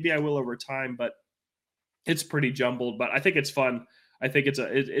yet. Maybe I will over time, but it's pretty jumbled. But I think it's fun. I think it's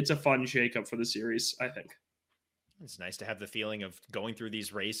a fun shakeup for the series, I think. It's nice to have the feeling of going through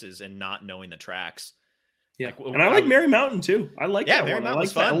these races and not knowing the tracks. Yeah, and I like Merry Mountain too. I like that one. I like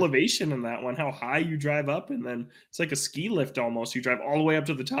the elevation in that one, how high you drive up, and then it's like a ski lift almost. You drive all the way up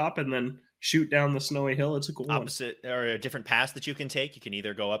to the top and then shoot down the snowy hill. It's a cool opposite one. Or a different path that you can take. You can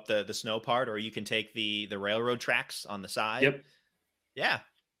either go up the snow part or you can take the railroad tracks on the side. Yep. Yeah,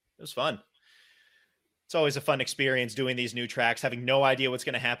 it was fun. It's always a fun experience doing these new tracks, having no idea what's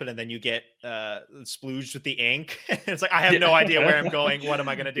going to happen, and then you get splooged with the ink. It's like, I have no idea where I'm going. What am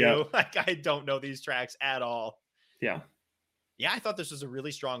I going to do? Yeah. Like, I don't know these tracks at all. Yeah. Yeah, I thought this was a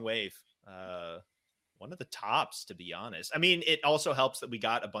really strong wave. One of the tops, to be honest. I mean, it also helps that we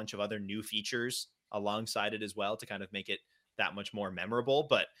got a bunch of other new features alongside it as well to kind of make it that much more memorable.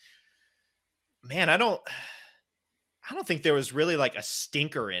 But man, I don't think there was really like a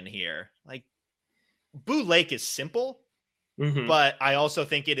stinker in here. Like, Boo Lake is simple, but I also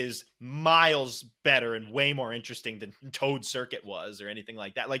think it is miles better and way more interesting than Toad Circuit was or anything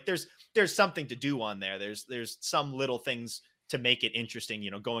like that. Like, there's something to do on there. There's some little things to make it interesting,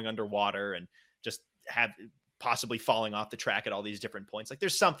 going underwater and just have possibly falling off the track at all these different points. Like,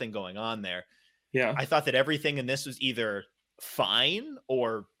 there's something going on there. Yeah. I thought that everything in this was either fine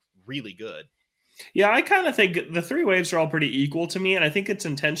or really good. Yeah, I kind of think the three waves are all pretty equal to me, and I think it's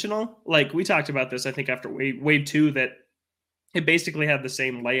intentional. Like we talked about this, I think after wave 2, that it basically had the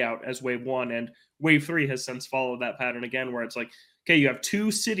same layout as wave 1, and wave 3 has since followed that pattern again, where it's like, okay, you have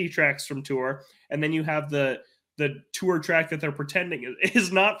 2 city tracks from tour, and then you have the tour track that they're pretending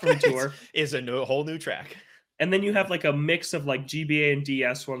is not from tour is a whole new track, and then you have like a mix of like GBA and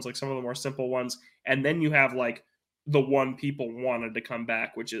DS ones, like some of the more simple ones, and then you have like the one people wanted to come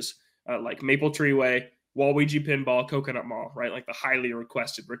back, which is like Maple Treeway, Waluigi Pinball, Coconut Mall, right? Like the highly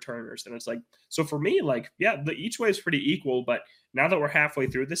requested returners. And it's like, so for me, like, yeah, each way is pretty equal. But now that we're halfway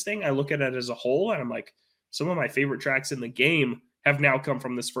through this thing, I look at it as a whole, and I'm like, some of my favorite tracks in the game have now come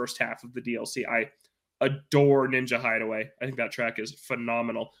from this first half of the DLC. I adore Ninja Hideaway. I think that track is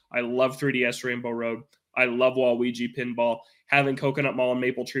phenomenal. I love 3DS Rainbow Road. I love Waluigi Pinball. Having Coconut Mall and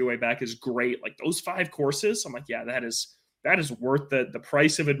Maple Treeway back is great. Like those 5 courses, I'm like, yeah, that is worth the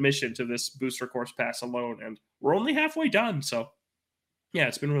price of admission to this booster course pass alone. And we're only halfway done. So yeah,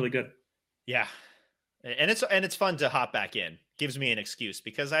 it's been really good. Yeah. And it's fun to hop back in. Gives me an excuse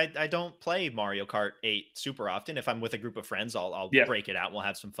because I don't play Mario Kart 8 super often. If I'm with a group of friends, I'll break it out and we'll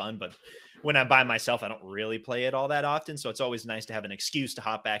have some fun. But when I'm by myself, I don't really play it all that often. So it's always nice to have an excuse to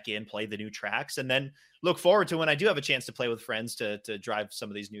hop back in, play the new tracks, and then look forward to when I do have a chance to play with friends to drive some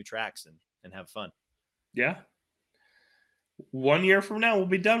of these new tracks and have fun. Yeah. 1 year from now, we'll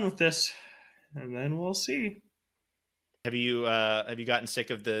be done with this, and then we'll see. Have you gotten sick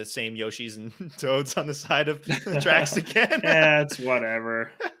of the same Yoshis and Toads on the side of the tracks again? Yeah, it's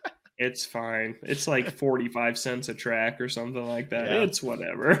whatever. It's fine. It's like 45 cents a track or something like that. Yeah. It's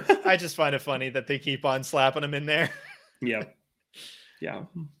whatever. I just find it funny that they keep on slapping them in there. Yeah. Yeah.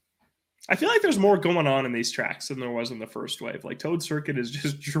 I feel like there's more going on in these tracks than there was in the first wave. Like Toad Circuit is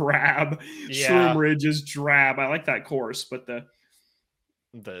just drab. Yeah. Shroom Ridge is drab. I like that course, but the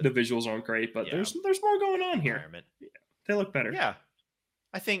visuals aren't great. But there's more going on here. Yeah, they look better. Yeah,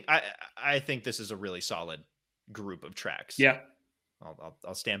 I think this is a really solid group of tracks. Yeah,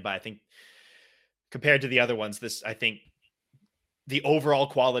 I'll stand by. I think compared to the other ones, I think the overall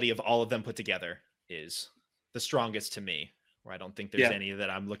quality of all of them put together is the strongest to me. Where I don't think there's any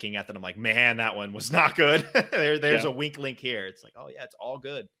that I'm looking at that I'm like, man, that one was not good. There's a wink link here. It's like, oh yeah, it's all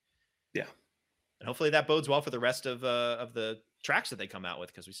good. Yeah. And hopefully that bodes well for the rest of the tracks that they come out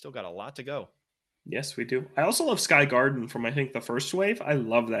with, because we still got a lot to go. Yes, we do. I also love Sky Garden from, I think, the first wave. I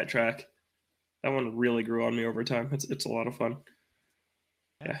love that track. That one really grew on me over time. It's a lot of fun.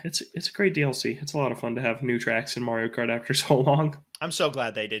 Yeah, it's a great DLC. It's a lot of fun to have new tracks in Mario Kart after so long. I'm so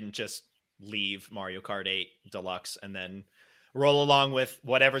glad they didn't just leave Mario Kart 8 Deluxe and then roll along with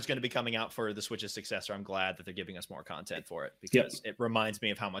whatever's going to be coming out for the Switch's successor. I'm glad that they're giving us more content for it, because it reminds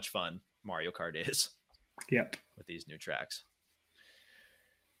me of how much fun Mario Kart is. Yep. With these new tracks.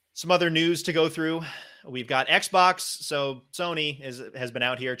 Some other news to go through. We've got Xbox. So Sony has been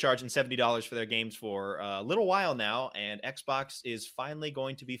out here charging $70 for their games for a little while now, and Xbox is finally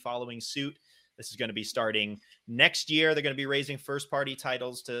going to be following suit. This is going to be starting next year. They're going to be raising first-party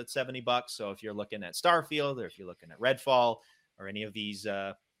titles to $70. So if you're looking at Starfield, or if you're looking at Redfall, or any of these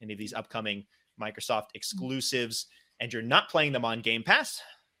upcoming Microsoft exclusives, and you're not playing them on Game Pass,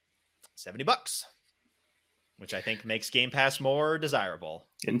 $70, which I think makes Game Pass more desirable.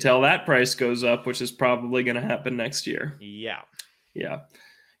 Until that price goes up, which is probably going to happen next year. Yeah.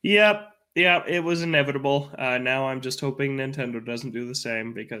 Yep. It was inevitable. Now I'm just hoping Nintendo doesn't do the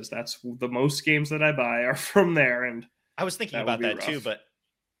same, because that's the most games that I buy are from there. And I was thinking about that too, but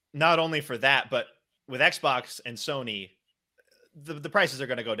not only for that, but with Xbox and Sony, the prices are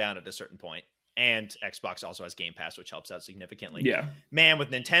going to go down at a certain point. And Xbox also has Game Pass, which helps out significantly. Yeah. Man, with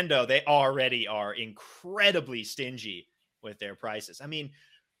Nintendo, they already are incredibly stingy with their prices. I mean,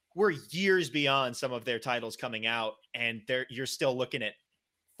 we're years beyond some of their titles coming out, and you're still looking at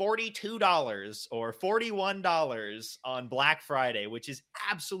 $42 or $41 on Black Friday, which is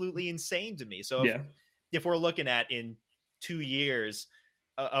absolutely insane to me. So if we're looking at in 2 years,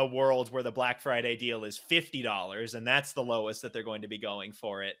 a world where the Black Friday deal is $50, and that's the lowest that they're going to be going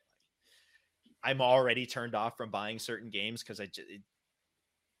for it, I'm already turned off from buying certain games because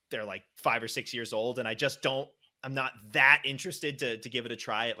they're like 5 or 6 years old, and I'm not that interested to give it a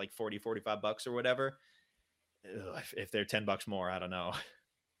try at like $40-$45 or whatever. Ugh, if they're $10 more, I don't know.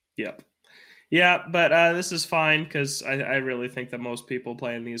 Yep. Yeah, but this is fine, because I really think that most people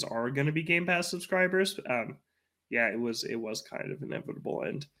playing these are going to be Game Pass subscribers. It was kind of inevitable,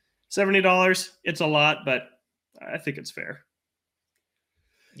 and $70, it's a lot, but I think it's fair.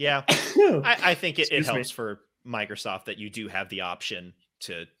 Yeah, I think it helps for Microsoft that you do have the option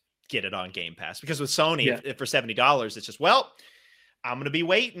to get it on Game Pass, because with Sony, if for $70, it's just, well, I'm going to be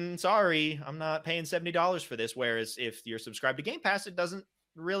waiting. Sorry, I'm not paying $70 for this. Whereas if you're subscribed to Game Pass, it doesn't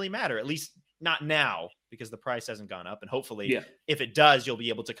really matter, at least not now, because the price hasn't gone up. And hopefully, if it does, you'll be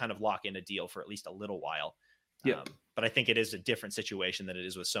able to kind of lock in a deal for at least a little while. But I think it is a different situation than it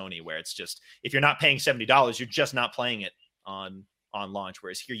is with Sony, where it's just, if you're not paying $70, you're just not playing it on launch.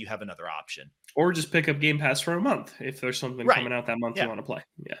 Whereas here you have another option. Or just pick up Game Pass for a month if there's something coming out that month you want to play.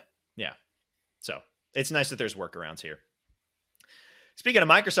 Yeah. So it's nice that there's workarounds here. Speaking of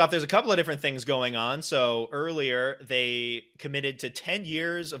Microsoft, there's a couple of different things going on. So earlier they committed to 10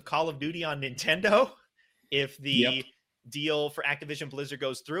 years of Call of Duty on Nintendo if the deal for Activision Blizzard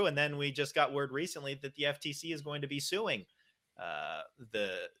goes through. And then we just got word recently that the FTC is going to be suing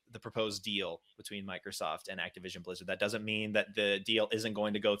the proposed deal between Microsoft and Activision Blizzard. That doesn't mean that the deal isn't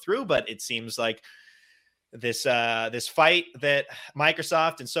going to go through, but it seems like this fight that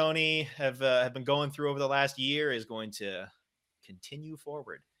Microsoft and Sony have been going through over the last year is going to continue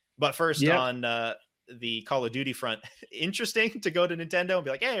forward. But first, on the Call of Duty front, interesting to go to Nintendo and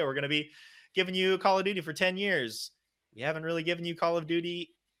be like, hey, we're going to be giving you Call of Duty for 10 years. We haven't really given you Call of Duty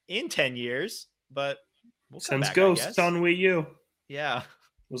in 10 years, but we'll since Ghosts on Wii U. Yeah.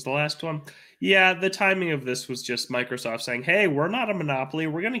 Was the last one. Yeah, the timing of this was just Microsoft saying, hey, we're not a monopoly.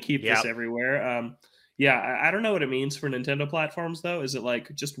 We're going to keep this everywhere. I don't know what it means for Nintendo platforms, though. Is it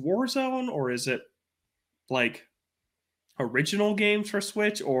like just Warzone, or is it like original games for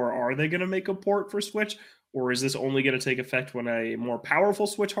Switch, or are they going to make a port for Switch, or is this only going to take effect when a more powerful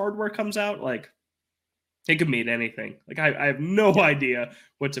Switch hardware comes out? Like, it could mean anything. Like, I have no idea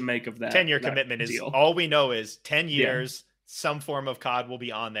what to make of that. 10-year commitment deal. Is all we know is 10 years, some form of COD will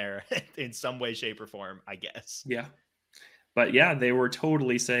be on there in some way, shape, or form, I guess. Yeah. But yeah, they were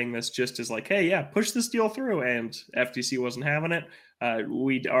totally saying this just as like, hey, push this deal through, and FTC wasn't having it.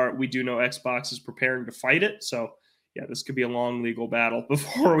 We do know Xbox is preparing to fight it, so yeah, this could be a long legal battle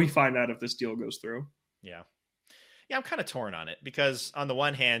before we find out if this deal goes through. Yeah, I'm kind of torn on it because on the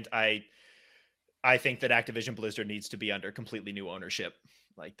one hand, I think that Activision Blizzard needs to be under completely new ownership,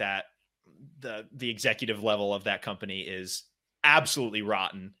 like that. The executive level of that company is absolutely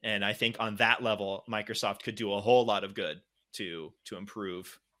rotten, and I think on that level, Microsoft could do a whole lot of good to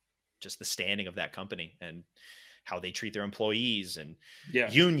improve just the standing of that company and how they treat their employees and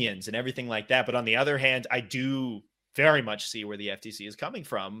unions and everything like that. But on the other hand, I do very much see where the FTC is coming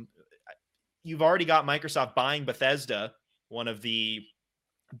from. You've already got Microsoft buying Bethesda, one of the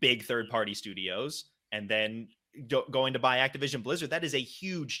big third-party studios, and then going to buy Activision Blizzard. That is a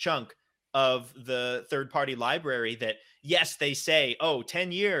huge chunk of the third-party library that, yes, they say,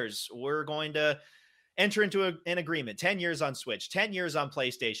 10 years, we're going to enter into an agreement, 10 years on Switch, 10 years on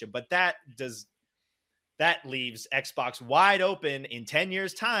PlayStation, but that leaves Xbox wide open in 10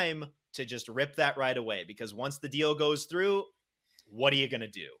 years' time to just rip that right away, because once the deal goes through, what are you going to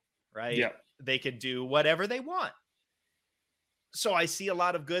do, right? Yeah. They could do whatever they want. So I see a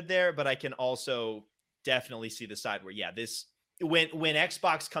lot of good there, but I can also definitely see the side where, when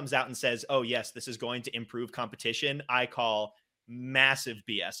Xbox comes out and says, oh, yes, this is going to improve competition, I call massive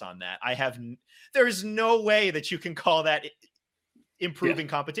BS on that. There is no way that you can call that improving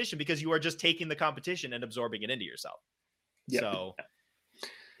competition, because you are just taking the competition and absorbing it into yourself. Yep. So,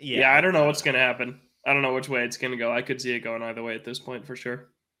 I don't know what's going to happen. I don't know which way it's going to go. I could see it going either way at this point for sure.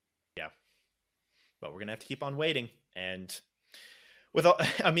 Yeah. But we're going to have to keep on waiting. And with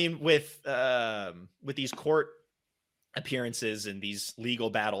these court appearances and these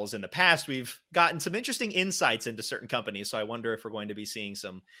legal battles in the past, we've gotten some interesting insights into certain companies. So I wonder if we're going to be seeing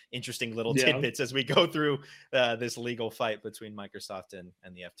some interesting little tidbits as we go through this legal fight between Microsoft and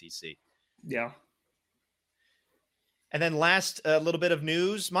the FTC. Yeah. And then last little bit of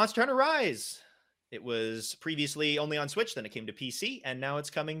news, Monster Hunter Rise. It was previously only on Switch, then it came to PC, and now it's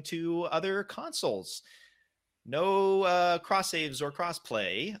coming to other consoles. No cross saves or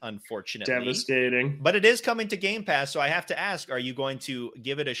crossplay, unfortunately. Devastating. But it is coming to Game Pass, so I have to ask, are you going to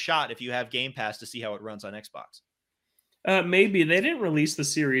give it a shot if you have Game Pass to see how it runs on Xbox? Maybe. They didn't release the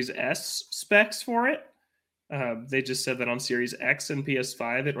Series S specs for it. They just said that on Series X and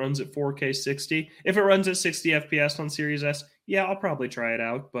PS5, it runs at 4K 60. If it runs at 60 FPS on Series S, I'll probably try it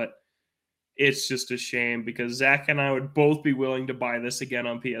out, but it's just a shame because Zach and I would both be willing to buy this again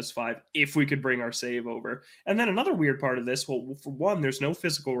on PS5 if we could bring our save over. And then another weird part of this, well, for one, there's no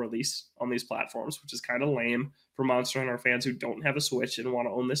physical release on these platforms, which is kind of lame for Monster Hunter fans who don't have a Switch and want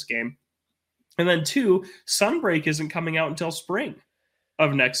to own this game. And then two, Sunbreak isn't coming out until spring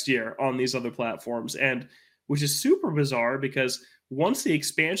of next year on these other platforms, and which is super bizarre because once the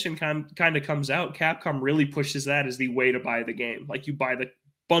expansion kind of comes out, Capcom really pushes that as the way to buy the game. Like, you buy the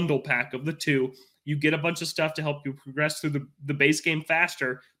bundle pack of the two, you get a bunch of stuff to help you progress through the base game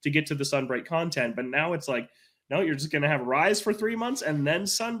faster to get to the Sunbreak content. But now it's like, no, you're just going to have Rise for 3 months and then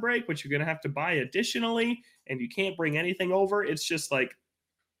Sunbreak, which you're going to have to buy additionally, and you can't bring anything over. It's just like,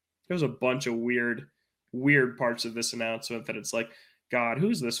 there's a bunch of weird parts of this announcement that it's like, God,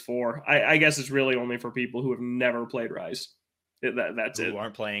 who's this for? I guess it's really only for people who have never played Rise. That's it. Who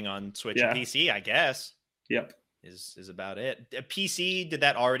aren't playing on Switch and PC, I guess. Yep. Is about it. PC, did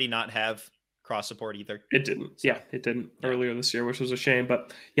that already not have cross support either? It didn't. So, it didn't earlier this year, which was a shame.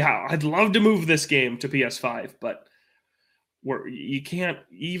 But yeah, I'd love to move this game to PS5, but you can't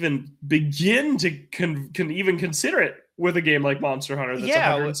even begin to can even consider it with a game like Monster Hunter that's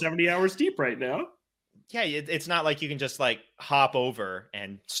 170 hours deep right now. Yeah, it's not like you can just like hop over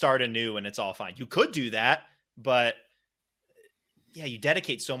and start anew and it's all fine. You could do that, but yeah, you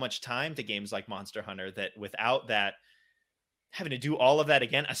dedicate so much time to games like Monster Hunter that without that, having to do all of that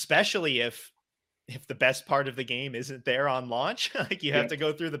again, especially if the best part of the game isn't there on launch, like you have to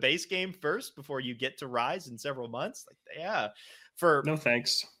go through the base game first before you get to Rise in several months. Like, no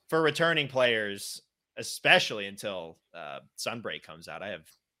thanks for returning players, especially until Sunbreak comes out. I have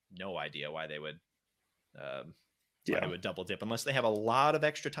no idea why they would. They would double dip unless they have a lot of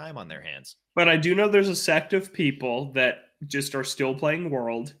extra time on their hands. But I do know there's a sect of people that just are still playing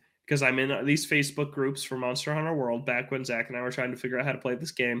World, because I'm in these Facebook groups for Monster Hunter World back when Zach and I were trying to figure out how to play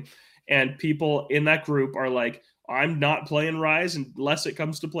this game. And people in that group are like, I'm not playing Rise unless it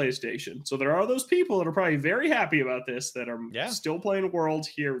comes to PlayStation. So there are those people that are probably very happy about this that are still playing World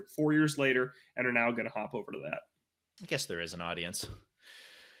here 4 years later and are now going to hop over to that. I guess there is an audience.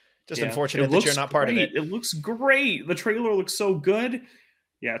 Just unfortunate that you're not part of it. It looks great. The trailer looks so good.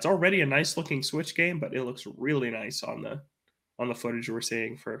 Yeah, it's already a nice looking Switch game, but it looks really nice on the footage we're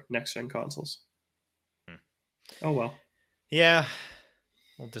seeing for next gen consoles. Oh well. Yeah.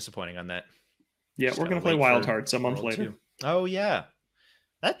 A little disappointing on that. Yeah, we're gonna play Wild Hearts a month later. 2. Oh yeah.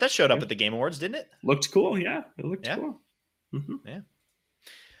 That showed up at the Game Awards, didn't it? Looked cool, yeah. It looked cool. Mm-hmm. Yeah.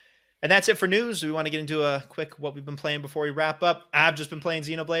 And that's it for news. We want to get into a quick what we've been playing before we wrap up. I've just been playing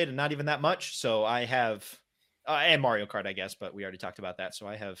Xenoblade and not even that much. So I have, and Mario Kart, I guess, but we already talked about that. So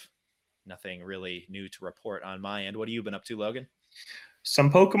I have nothing really new to report on my end. What have you been up to, Logan?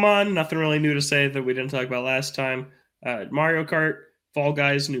 Some Pokemon, nothing really new to say that we didn't talk about last time. Mario Kart, Fall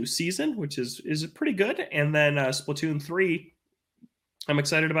Guys new season, which is pretty good. And then Splatoon 3, I'm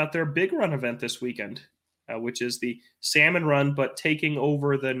excited about their big run event this weekend. Which is the Salmon Run, but taking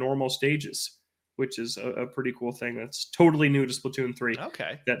over the normal stages, which is a pretty cool thing. That's totally new to Splatoon 3.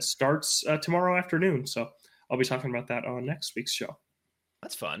 Okay. That starts tomorrow afternoon. So I'll be talking about that on next week's show.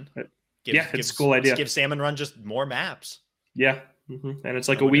 That's fun. It's a cool idea. Give Salmon Run just more maps. Yeah. Mm-hmm. And it's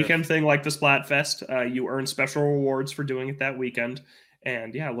like a weekend thing like the Splatfest. You earn special rewards for doing it that weekend.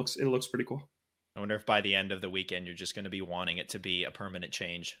 And yeah, it looks pretty cool. I wonder if by the end of the weekend, you're just going to be wanting it to be a permanent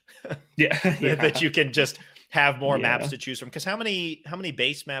change. That you can just have more maps to choose from. Because how many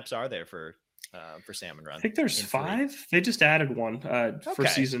base maps are there for Salmon Run? I think there's 5. They just added one for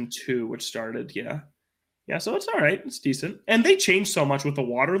season 2, which started. Yeah. So it's all right. It's decent. And they changed so much with the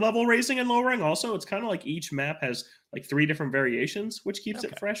water level raising and lowering. Also, it's kind of like each map has like 3 different variations, which keeps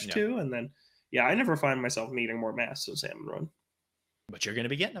it fresh too. And then, I never find myself needing more maps in Salmon Run. But you're going to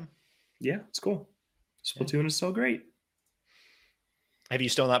be getting them. Yeah, it's cool. Splatoon is so great. Have you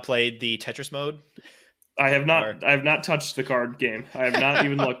still not played the Tetris mode? I have not. I have not touched the card game. I have not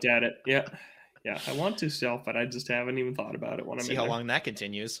even looked at it. Yeah. I want to still, but I just haven't even thought about it. See how long that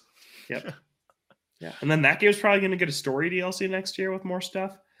continues. Yep. Yeah, and then that game's probably going to get a story DLC next year with more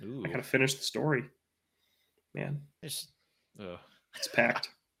stuff. Ooh. I gotta finish the story. Man, it's packed.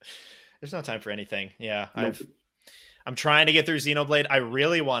 There's no time for anything. Yeah, nope. I'm trying to get through Xenoblade. I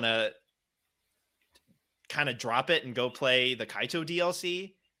really want to kind of drop it and go play the Kaito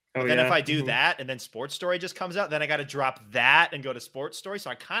DLC. But then if I do that and then Sports Story just comes out, then I got to drop that and go to Sports Story.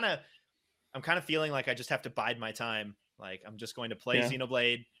 So I'm kind of feeling like I just have to bide my time. Like I'm just going to play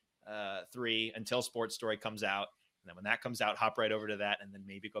Xenoblade 3 until Sports Story comes out. And then when that comes out, hop right over to that and then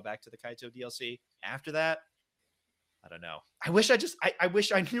maybe go back to the Kaito DLC. After that, I don't know. I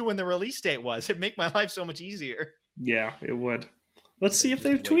wish I knew when the release date was. It'd make my life so much easier. Yeah, it would. Let's see if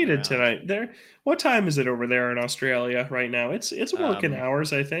they've tweeted tonight. What time is it over there in Australia right now? It's working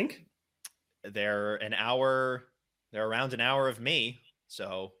hours, I think. They're around an hour of me.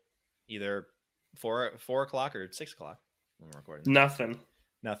 So either 4 o'clock or 6 o'clock when we're recording.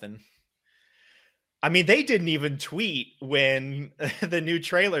 Nothing. I mean, they didn't even tweet when the new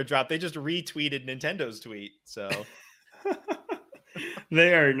trailer dropped. They just retweeted Nintendo's tweet. So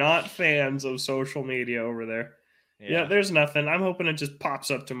they are not fans of social media over there. Yeah, there's nothing. I'm hoping it just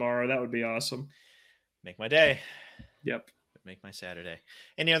pops up tomorrow. That would be awesome. Make my day. Yep. Make my Saturday.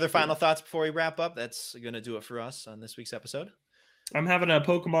 Any other final thoughts before we wrap up? That's going to do it for us on this week's episode. I'm having a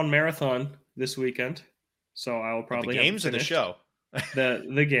Pokemon marathon this weekend, so I will probably the games or the show.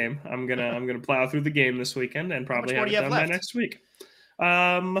 the game. I'm gonna plow through the game this weekend and probably have it done by next week.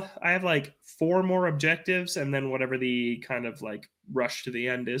 I have like 4 more objectives and then whatever the kind of like rush to the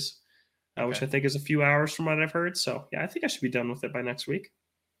end is, which I think is a few hours from what I've heard. So yeah, I think I should be done with it by next week.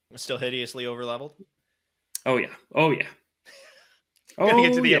 Still hideously overleveled? Oh yeah. You're gonna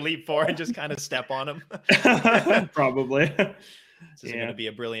get to the Elite Four and just kind of step on them. Probably. This is going to be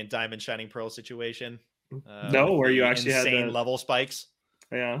a brilliant Diamond Shining Pearl situation. Where you actually had insane level spikes.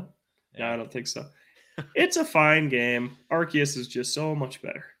 Yeah. No, I don't think so. It's a fine game. Arceus is just so much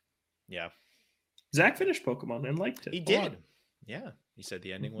better. Yeah. Zach finished Pokemon and liked it. He did. Yeah. He said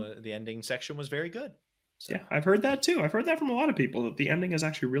the ending section was very good. So. Yeah, I've heard that too. I've heard that from a lot of people that the ending is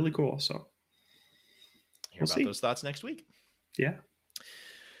actually really cool. So hear about those thoughts next week. Yeah.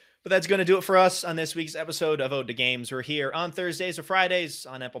 But that's going to do it for us on this week's episode of Ode to Games. We're here on Thursdays or Fridays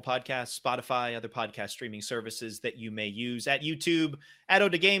on Apple Podcasts, Spotify, other podcast streaming services that you may use. At YouTube, at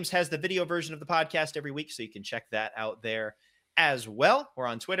Ode to Games has the video version of the podcast every week, so you can check that out there as well. We're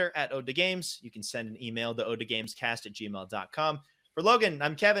on Twitter at Ode to Games. You can send an email to odegames@gmail.com. For Logan,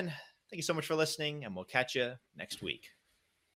 I'm Kevin. Thank you so much for listening, and we'll catch you next week.